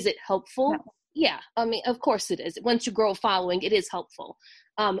items. Is it helpful? No. Yeah. I mean, of course it is. Once you grow a following, it is helpful.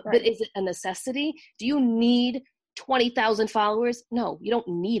 But is it a necessity? Do you need 20,000 followers? No, you don't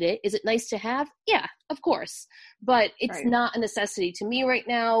need it. Is it nice to have? Yeah, of course. But it's not a necessity to me right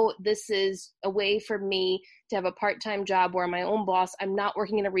now. This is a way for me to have a part-time job where I'm my own boss. I'm not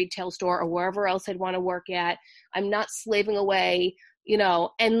working in a retail store or wherever else I'd want to work at. I'm not slaving away,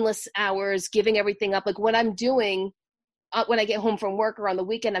 endless hours, giving everything up. Like, what I'm doing when I get home from work or on the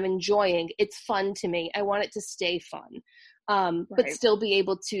weekend, I'm enjoying. It's fun to me. I want it to stay fun, but still be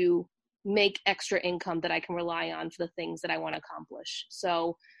able to make extra income that I can rely on for the things that I want to accomplish.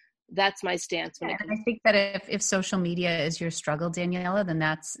 So that's my stance. I think that if social media is your struggle, Daniela,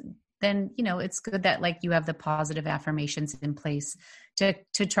 then it's good that like you have the positive affirmations in place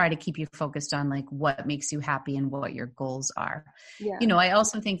to try to keep you focused on like what makes you happy and what your goals are. Yeah. I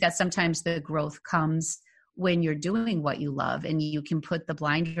also think that sometimes the growth comes when you're doing what you love and you can put the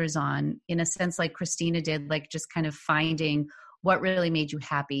blinders on, in a sense like Christina did, like just kind of finding what really made you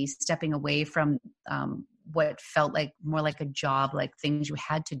happy, stepping away from what felt like more like a job, like things you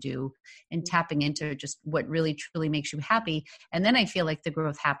had to do, and tapping into just what really truly makes you happy. And then I feel like the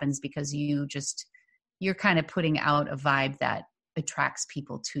growth happens because you're kind of putting out a vibe that attracts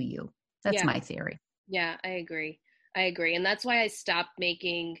people to you. That's my theory. Yeah, I agree. And that's why I stopped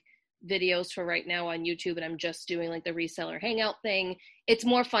making videos for right now on YouTube, and I'm just doing like the reseller hangout thing. It's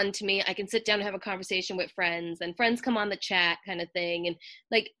more fun to me. I can sit down and have a conversation with friends, and friends come on the chat kind of thing. And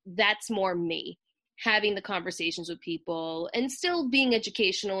like, that's more me, having the conversations with people and still being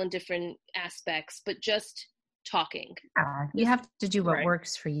educational in different aspects, but just talking. Yeah, you have to do what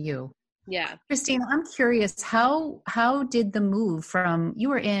works for you. Yeah. Christina, I'm curious, how did the move from,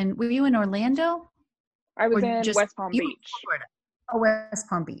 were you in Orlando? I was in West Palm Beach. Florida. Oh, West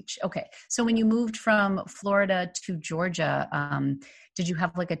Palm Beach. Okay. So when you moved from Florida to Georgia, did you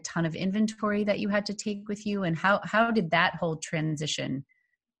have like a ton of inventory that you had to take with you? And how did that whole transition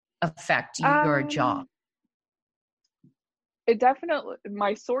affect your job? It definitely,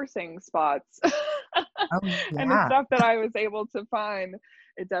 my sourcing spots and the stuff that I was able to find,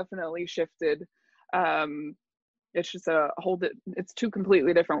 it definitely shifted. It's just it's 2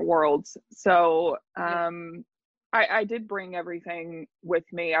 completely different worlds. So, I did bring everything with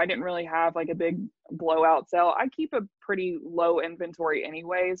me. I didn't really have like a big blowout sale. I keep a pretty low inventory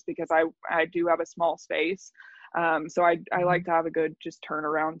anyways, because I do have a small space. So I like to have a good just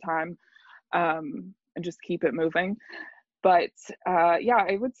turnaround time, and just keep it moving. But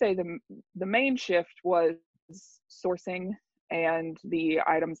I would say the main shift was sourcing and the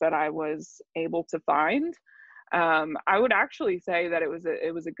items that I was able to find. I would actually say that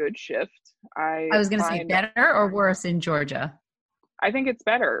it was a good shift. I was going to say better or worse in Georgia. I think it's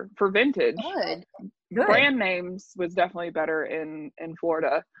better for vintage. Good. Brand names was definitely better in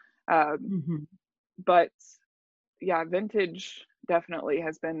Florida. But yeah, vintage definitely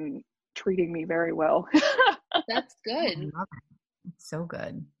has been treating me very well. That's good. I love it. It's so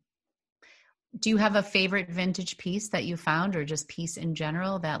good. Do you have a favorite vintage piece that you found, or just piece in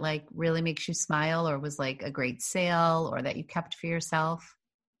general that like really makes you smile, or was like a great sale, or that you kept for yourself?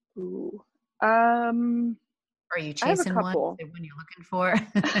 Ooh. Are you chasing one? Is there one you're looking for?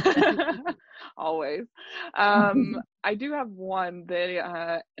 Always. I do have one,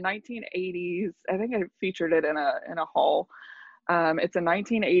 the 1980s. I think I featured it in a haul. It's a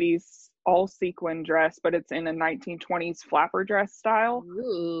 1980s all sequin dress, but it's in a 1920s flapper dress style.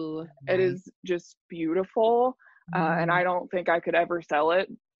 Ooh, it is just beautiful. And I don't think I could ever sell it.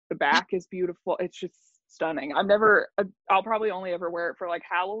 The back is beautiful. It's just stunning. I'll probably only ever wear it for like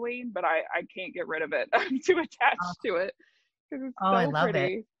Halloween, but I can't get rid of it. I'm too attached to it because it's so I love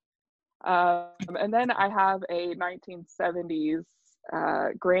pretty. And then I have a 1970s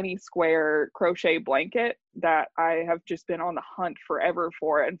granny square crochet blanket that I have just been on the hunt forever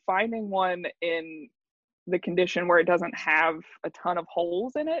for, and finding one in the condition where it doesn't have a ton of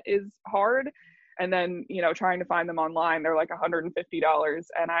holes in it is hard. And then, you know, trying to find them online, they're like $150.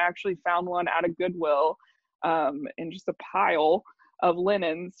 And I actually found one at a Goodwill in just a pile of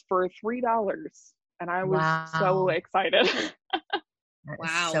linens for $3. And I was so excited.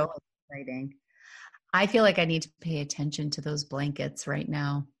 Wow. So exciting. I feel like I need to pay attention to those blankets right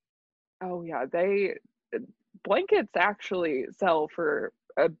now. Oh yeah. Blankets actually sell for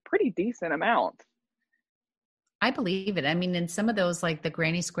a pretty decent amount. I believe it. I mean, in some of those, like the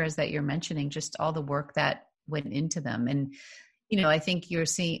granny squares that you're mentioning, just all the work that went into them. And, you know, I think we're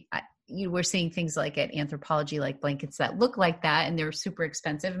seeing things like at Anthropologie, like blankets that look like that, and they're super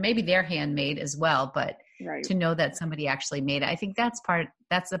expensive. Maybe they're handmade as well, but to know that somebody actually made it, I think that's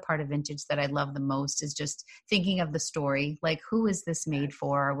the part of vintage that I love the most, is just thinking of the story. Like, who is this made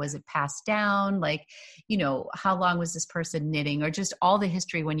for? Was it passed down? Like, you know, how long was this person knitting? Or just all the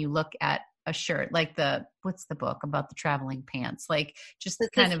history when you look at a shirt, like what's the book about the traveling pants? Like, just the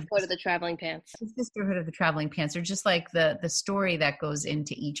kind of Sisterhood of the Traveling Pants. The Sisterhood of the Traveling Pants, or just like the story that goes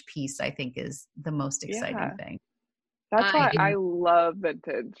into each piece, I think is the most exciting thing. That's why I love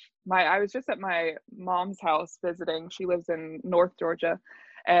vintage. I was just at my mom's house visiting. She lives in North Georgia,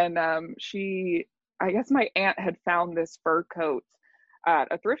 and I guess my aunt had found this fur coat at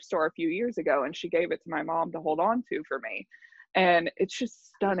a thrift store a few years ago, and she gave it to my mom to hold on to for me. And it's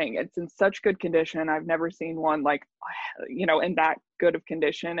just stunning. It's in such good condition. I've never seen one like, you know, in that good of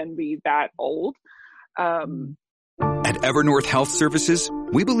condition and be that old. At Evernorth Health Services,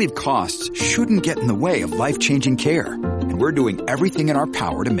 we believe costs shouldn't get in the way of life-changing care. And we're doing everything in our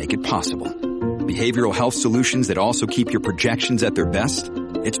power to make it possible. Behavioral health solutions that also keep your projections at their best?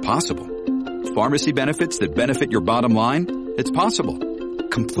 It's possible. Pharmacy benefits that benefit your bottom line? It's possible.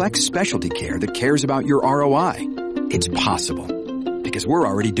 Complex specialty care that cares about your ROI? It's possible, because we're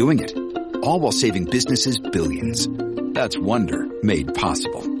already doing it, all while saving businesses billions. That's Wonder made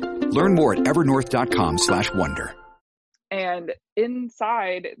possible. Learn more at evernorth.com/wonder. And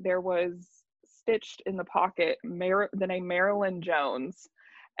inside there was stitched in the pocket the name Marilyn Jones.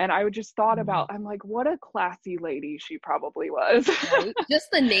 And I just thought about, I'm like, what a classy lady she probably was. Right? Just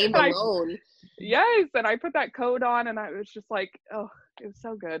the name alone. Yes. And I put that coat on and I was just like, oh, it was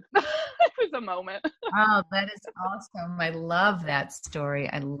so good. It was a moment. Oh, that is awesome. I love that story.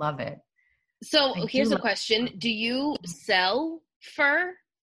 I love it. So here's a question. Do you sell fur?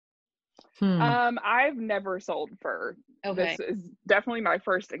 I've never sold fur. Okay. This is definitely my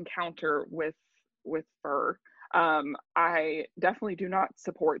first encounter with fur. I definitely do not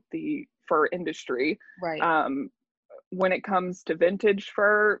support the fur industry. Right. When it comes to vintage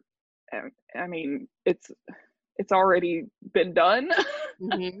fur, I mean, it's already been done.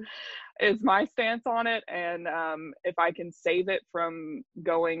 Mm-hmm. Is my stance on it. And if I can save it from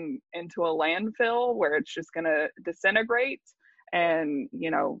going into a landfill where it's just going to disintegrate, and, you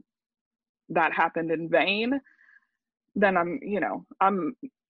know, that happened in vain, then I'm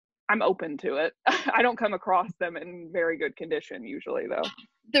open to it. I don't come across them in very good condition usually, though.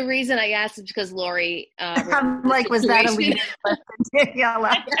 The reason I asked is because Lori. I'm like, was that a lead?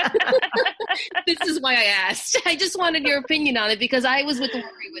 This is why I asked. I just wanted your opinion on it, because I was with Lori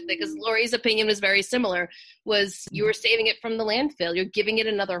with it, because Lori's opinion was very similar. Was you were saving it from the landfill, you're giving it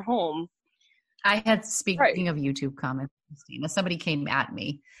another home. I had, speaking of YouTube comments, Christina, somebody came at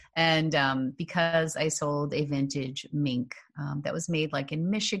me, and because I sold a vintage mink that was made like in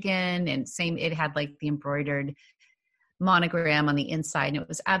Michigan, and it had like the embroidered monogram on the inside, and it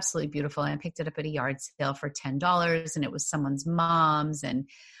was absolutely beautiful. And I picked it up at a yard sale for $10, and it was someone's mom's, and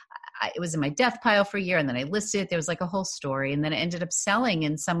it was in my death pile for a year. And then I listed it. There was like a whole story, and then it ended up selling,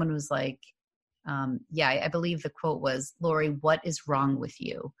 and someone was like, I believe the quote was, "Lori, what is wrong with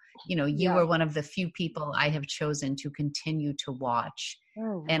you? You know, you were one of the few people I have chosen to continue to watch."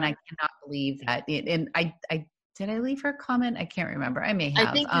 Oh, and I cannot believe that. And I did I leave her a comment? I can't remember. I may have.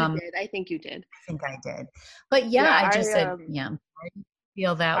 I think you did. I think you did. I think I did. But I just said, I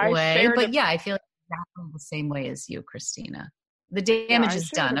feel that way. But I feel exactly the same way as you, Christina. The damage is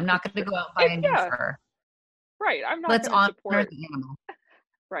done. I'm not going to go out and buy a new fur. Right. I'm not. Let's honor the animal.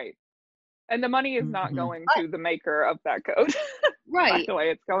 Right. And the money is not going to the maker of that coat. Right. By the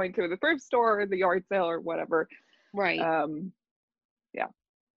way, it's going to the thrift store or the yard sale or whatever. Right.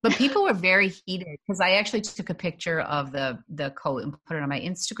 But people were very heated, because I actually took a picture of the coat and put it on my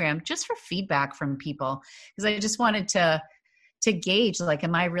Instagram just for feedback from people, because I just wanted to, to gauge, like,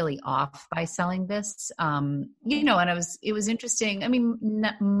 am I really off by selling this? And it was interesting. I mean,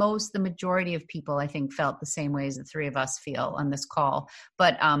 the majority of people, I think, felt the same way as the three of us feel on this call.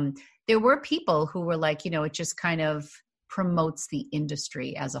 But there were people who were like, it just kind of promotes the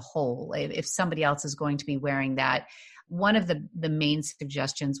industry as a whole. If somebody else is going to be wearing that, one of the main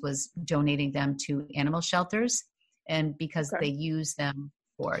suggestions was donating them to animal shelters, and because they use them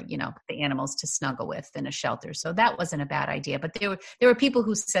for, the animals to snuggle with in a shelter. So that wasn't a bad idea, but there were people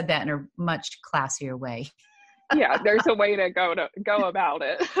who said that in a much classier way. Yeah, there's a way to go about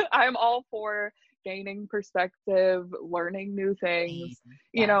it. I'm all for gaining perspective, learning new things.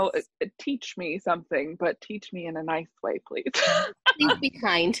 Yes. Teach me something, but teach me in a nice way, please. Please be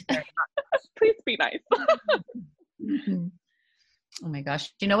kind. Please be nice. Mm-hmm. Oh my gosh.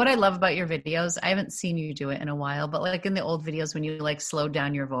 Do you know what I love about your videos? I haven't seen you do it in a while, but like in the old videos when you like slow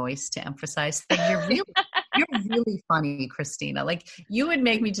down your voice to emphasize things, you're really funny, Christina. Like you would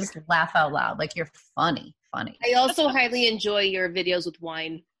make me just laugh out loud. Like you're funny. I also highly enjoy your videos with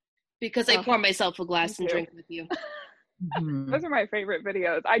wine because I pour myself a glass and drink with you. Mm-hmm. Those are my favorite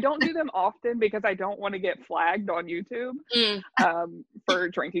videos. I don't do them often because I don't want to get flagged on YouTube for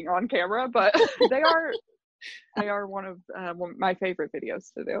drinking on camera, but they are one of my favorite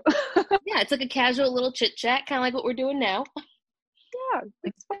videos to do. Yeah, it's like a casual little chit chat, kind of like what we're doing now. Yeah,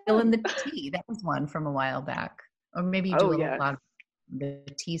 like spilling the tea. That was one from a while back, or maybe you do a lot of the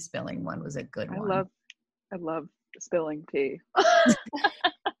tea spilling one was a good one. I love spilling tea.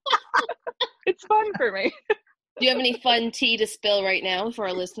 It's fun for me. Do you have any fun tea to spill right now for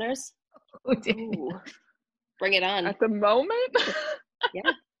our listeners? Ooh. Bring it on. At the moment?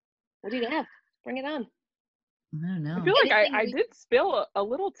 Yeah. What do you have? Bring it on. I don't know. I feel like I did spill a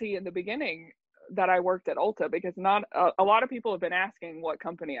little tea in the beginning that I worked at Ulta, because not a lot of people have been asking what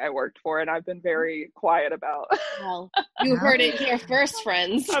company I worked for, and I've been very quiet about. Well, you heard it here first,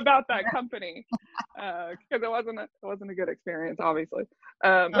 friends. About that company, because it wasn't a good experience, obviously.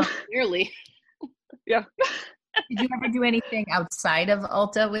 Clearly. Yeah. Did you ever do anything outside of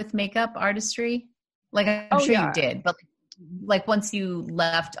Ulta with makeup artistry? Like I'm sure you did, but like once you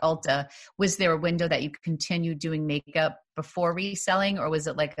left Ulta, was there a window that you continued doing makeup before reselling, or was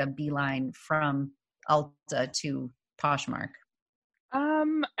it like a beeline from Ulta to Poshmark?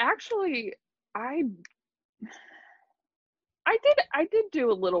 Actually, I did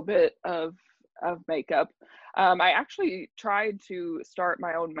do a little bit of makeup. I actually tried to start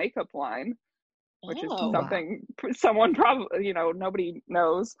my own makeup line, which is something someone probably, nobody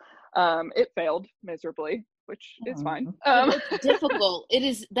knows. It failed miserably, which is fine. It's difficult.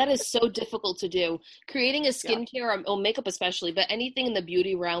 That is so difficult to do. Creating a skincare or makeup especially, but anything in the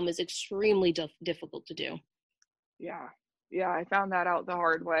beauty realm is extremely difficult to do. Yeah, I found that out the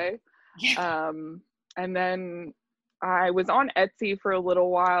hard way. And then I was on Etsy for a little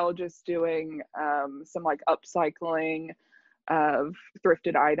while, just doing some like upcycling of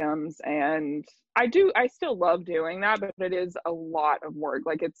thrifted items, and I still love doing that, but it is a lot of work.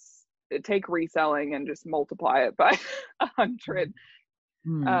 Like take reselling and just multiply it by 100.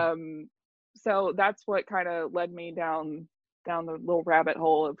 So that's what kind of led me down the little rabbit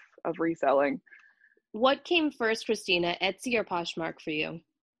hole of reselling. What came first, Christina, Etsy or Poshmark for you?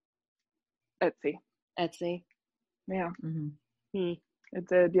 Etsy. Yeah. Mm-hmm. It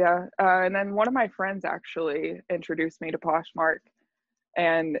did, yeah. And then one of my friends actually introduced me to Poshmark,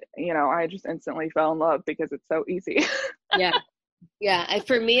 and I just instantly fell in love because it's so easy. Yeah.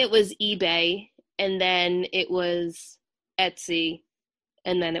 For me, it was eBay, and then it was Etsy,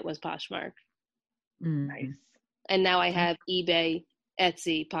 and then it was Poshmark. Nice. And now I have eBay,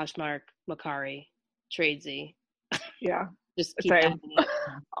 Etsy, Poshmark, Mercari, Tradesy. Yeah. Just keep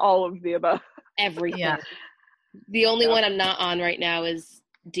all of the above. Everything. Yeah. The only one I'm not on right now is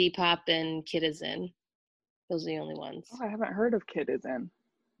Depop and Kidizen. Those are the only ones. Oh, I haven't heard of Kidizen.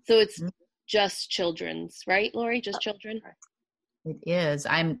 So it's just children's, right, Lori? Just children? It is.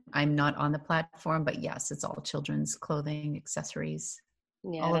 I'm not on the platform, but yes, it's all children's clothing, accessories,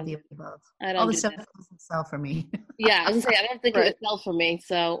 all of the above. All the stuff that doesn't sell for me. Yeah, I was gonna say I don't think it would sell for me.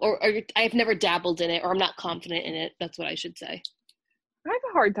 So, or I've never dabbled in it, or I'm not confident in it. That's what I should say. I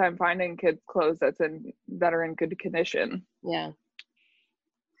have a hard time finding kids' clothes that are in good condition. Yeah.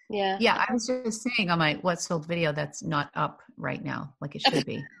 I was just saying on my What Sold video that's not up right now, like it should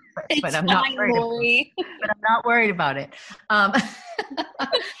be. But I'm not worried. But I'm not worried about it.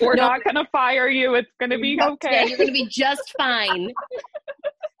 We're not going to fire you. It's going to be okay. You're going to be just fine.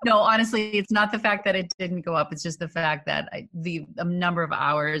 No, honestly, it's not the fact that it didn't go up. It's just the fact that the number of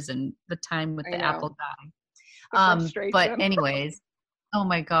hours and the time with the Apple guy. But anyways, oh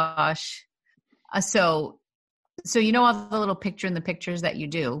my gosh. So So you know all the little picture in the pictures that you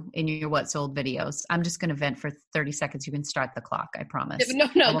do in your What's Old videos. I'm just going to vent for 30 seconds. You can start the clock, I promise. No,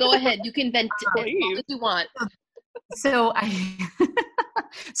 go ahead. You can vent as long as you want. So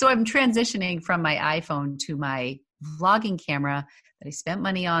so I'm transitioning from my iPhone to my vlogging camera that I spent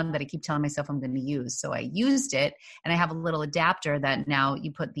money on that I keep telling myself I'm going to use. So I used it, and I have a little adapter that now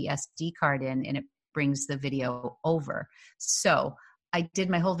you put the SD card in and it brings the video over. So I did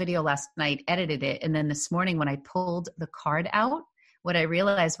my whole video last night, edited it, and then this morning when I pulled the card out, what I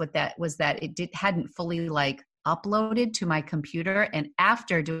realized was that it hadn't fully like uploaded to my computer. And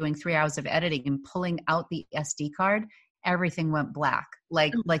after doing 3 hours of editing and pulling out the SD card, everything went black.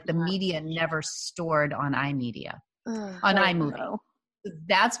 Like the media never stored on iMedia, on iMovie. No.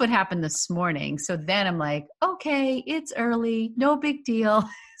 That's what happened this morning. So then I'm like, okay, it's early, no big deal.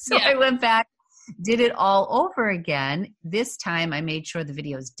 So I went back, did it all over again. This time I made sure the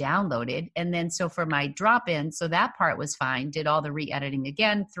video is downloaded. And then so for my drop-in, so that part was fine, did all the re-editing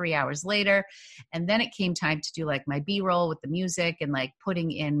again 3 hours later. And then it came time to do like my B-roll with the music and like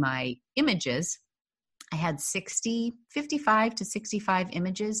putting in my images. I had 55 to 65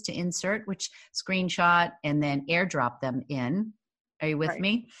 images to insert, which screenshot and then airdrop them in. Are you with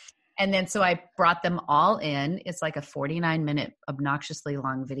me? And then so I brought them all in. It's like a 49-minute obnoxiously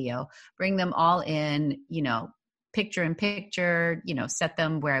long video. Bring them all in, picture in picture, set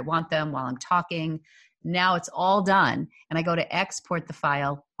them where I want them while I'm talking. Now it's all done. And I go to export the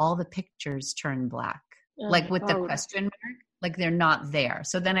file. All the pictures turn black, like with the question mark, like they're not there.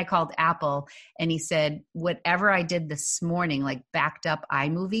 So then I called Apple and he said, whatever I did this morning, like backed up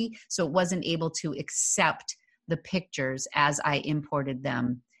iMovie. So it wasn't able to accept the pictures as I imported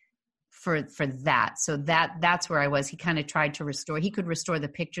them for that. So that's where I was. He kind of tried to restore. He could restore the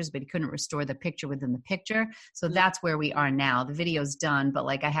pictures, but he couldn't restore the picture within the picture. So that's where we are now. The video's done, but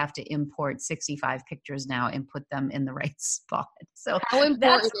like I have to import 65 pictures now and put them in the right spot. So how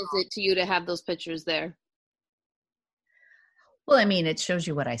important is it to you to have those pictures there? Well, I mean, it shows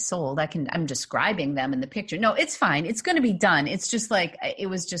you what I sold. I'm describing them in the picture. No, it's fine. It's going to be done. It's just like, it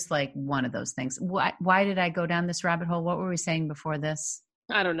was just like one of those things. Why did I go down this rabbit hole? What were we saying before this?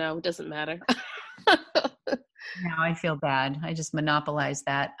 I don't know. It doesn't matter. Now I feel bad. I just monopolized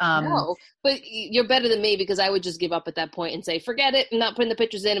that. No, but you're better than me because I would just give up at that point and say, forget it. I'm not putting the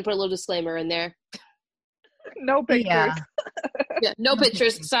pictures in and put a little disclaimer in there. No pictures. Yeah, no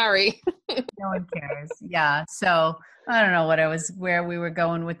pictures. Sorry. No one cares. Yeah. So I don't know where we were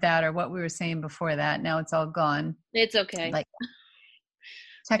going with that or what we were saying before that. Now it's all gone. It's okay. Like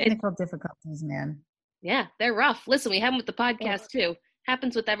technical difficulties, man. Yeah, they're rough. Listen, we have them with the podcast too.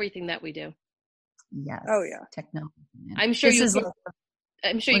 Happens with everything that we do. Yes. Oh yeah. Technology. Man. I'm sure you can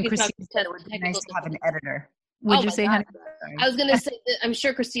talk to it would be nice to have an editor. Would you say, honey? I was going to say that I'm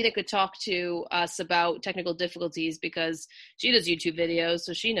sure Christina could talk to us about technical difficulties because she does YouTube videos,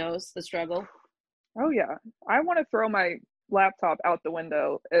 so she knows the struggle. Oh yeah. I want to throw my laptop out the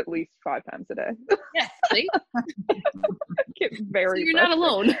window at least 5 times a day. Yeah, see? Get very so you're not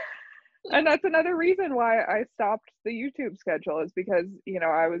alone. And that's another reason why I stopped the YouTube schedule is because,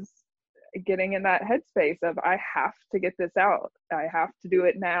 I was getting in that headspace of I have to get this out. I have to do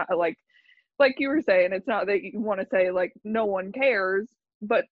it now. Like you were saying, it's not that you want to say like no one cares,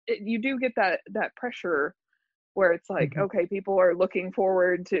 but you do get that pressure where it's like, okay, people are looking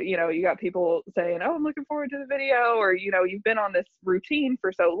forward to, you got people saying, oh, I'm looking forward to the video, or, you've been on this routine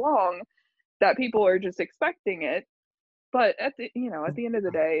for so long that people are just expecting it. But at the end of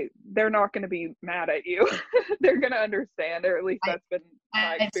the day, they're not going to be mad at you. They're going to understand, or at least that's been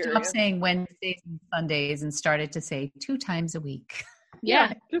my experience. I stopped saying Wednesdays and Sundays and started to say 2 times a week.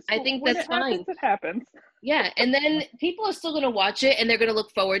 Yeah, I think that's fine. It happens. Yeah, and then people are still going to watch it and they're going to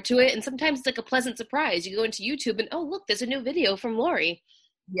look forward to it. And sometimes it's like a pleasant surprise. You go into YouTube and, oh, look, there's a new video from Lori.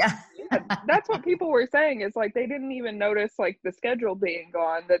 Yeah. That's what people were saying is like they didn't even notice like the schedule being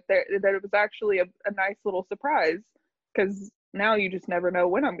gone, that it was actually a nice little surprise. Because now you just never know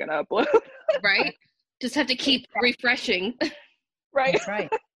when I'm going to upload. Right? Just have to keep refreshing. Right. That's right.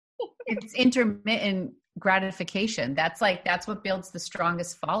 It's intermittent gratification. That's what builds the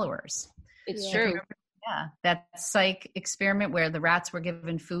strongest followers. It's true. Yeah. That psych experiment where the rats were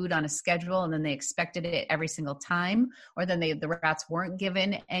given food on a schedule and then they expected it every single time, or then the rats weren't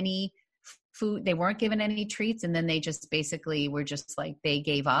given any food, they weren't given any treats, and then they just basically were just like they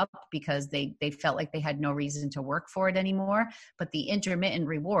gave up because they felt like they had no reason to work for it anymore. But the intermittent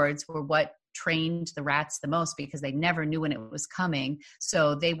rewards were what trained the rats the most because they never knew when it was coming.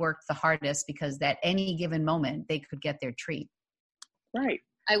 So they worked the hardest because at any given moment they could get their treat. Right.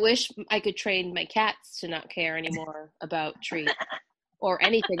 I wish I could train my cats to not care anymore about treats. or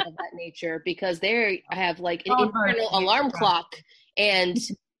anything of that nature, because they have like an internal alarm clock, and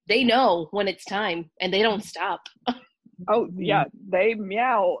they know when it's time and they don't stop. Oh yeah, they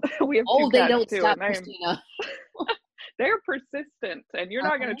meow. We have two they cats don't too, stop, and Christina. they're persistent, and you're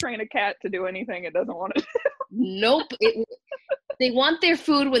not going to train a cat to do anything it doesn't want to do. Nope. They want their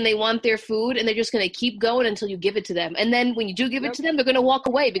food when they want their food, and they're just going to keep going until you give it to them. And then when you do give it to them, they're going to walk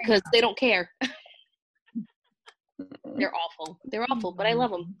away because they don't care. They're awful. They're awful, but I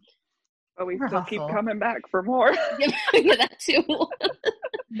love them. But we still keep coming back for more. Yeah, that too.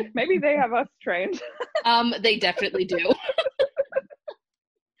 Maybe they have us trained. They definitely do.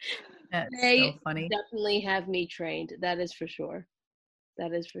 That's they so funny. Definitely have me trained. That is for sure.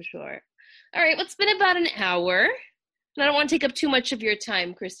 That is for sure. All right, well, it's been about an hour. And I don't want to take up too much of your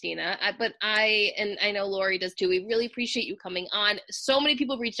time, Christina, but I know Lori does too. We really appreciate you coming on. So many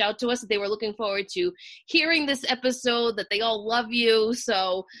people reached out to us that they were looking forward to hearing this episode, that they all love you.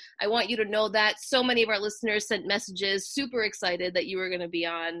 So I want you to know that. So many of our listeners sent messages, super excited that you were going to be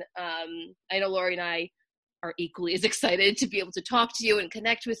on. I know Lori and I are equally as excited to be able to talk to you and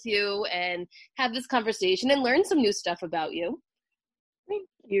connect with you and have this conversation and learn some new stuff about you. Thank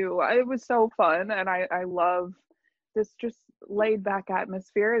you. It was so fun, and I love this just laid back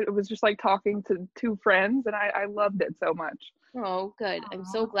atmosphere. It was just like talking to two friends, and I loved it so much. Oh, good. I'm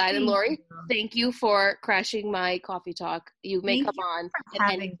so glad. And Lori, thank you for crashing my coffee talk. You may come on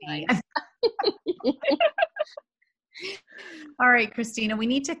at any time. All right, Christina, we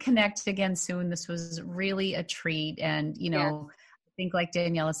need to connect again soon. This was really a treat. And, I think like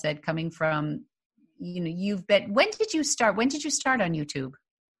Daniela said, coming from, you've been, when did you start on YouTube?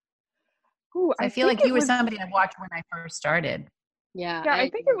 Ooh, I feel like you were somebody I watched when I first started. Yeah. Yeah, I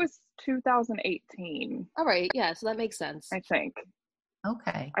think it was 2018. All right. Yeah. So that makes sense. I think.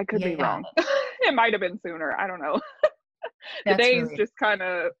 Okay. I could be wrong. It might have been sooner. I don't know. The days really just kind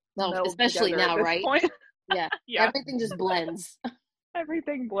of especially now, right? Yeah. Yeah. Everything just blends.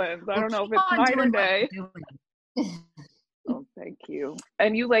 Everything blends. I don't know if it's night or day. Oh, thank you.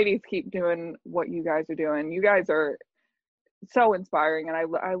 And you ladies keep doing what you guys are doing. You guys are so inspiring, and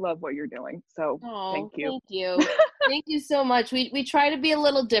I love what you're doing. So thank you. Thank you. Thank you so much. We try to be a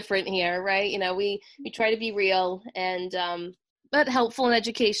little different here, right? We try to be real and but helpful and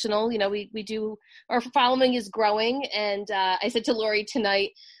educational. We do, our following is growing, and I said to Lori tonight,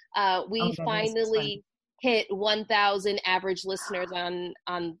 we finally hit 1,000 average listeners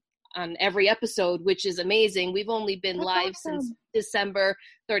on every episode, which is amazing. We've only been live since December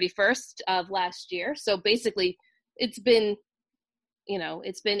 31st of last year. So basically it's been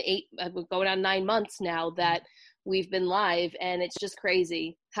we're going on 9 months now that we've been live, and it's just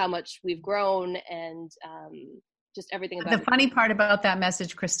crazy how much we've grown and just everything about the funny part about that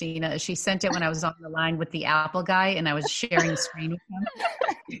message, Christina, is she sent it when I was on the line with the Apple guy and I was sharing the screen with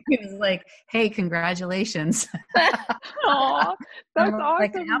him. He was like, "Hey, congratulations." Aw, that's awesome.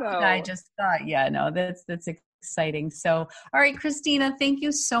 Like the Apple guy just thought, that's exciting. So, all right, Christina, thank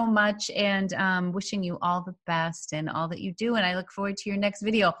you so much, and wishing you all the best and all that you do. And I look forward to your next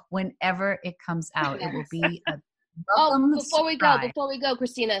video whenever it comes out. It will be a before we go,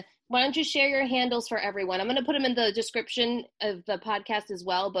 Christina, why don't you share your handles for everyone? I'm going to put them in the description of the podcast as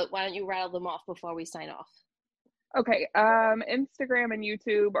well, but why don't you rattle them off before we sign off? Okay. Instagram and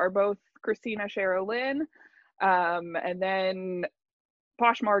YouTube are both Christina Cheryl Lynn. And then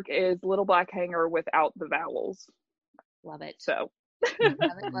Poshmark is Little Black Hanger without the vowels. Love it. So love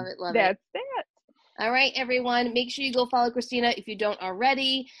it. That's that. All right, everyone. Make sure you go follow Christina if you don't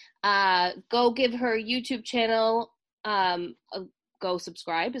already. Go give her YouTube channel. Go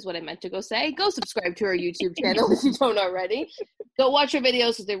subscribe is what I meant to go say. Go subscribe to her YouTube channel if you don't already. Go watch her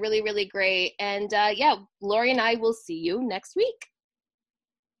videos because they're really, really great. And Lori and I will see you next week.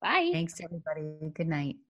 Bye. Thanks, everybody. Good night.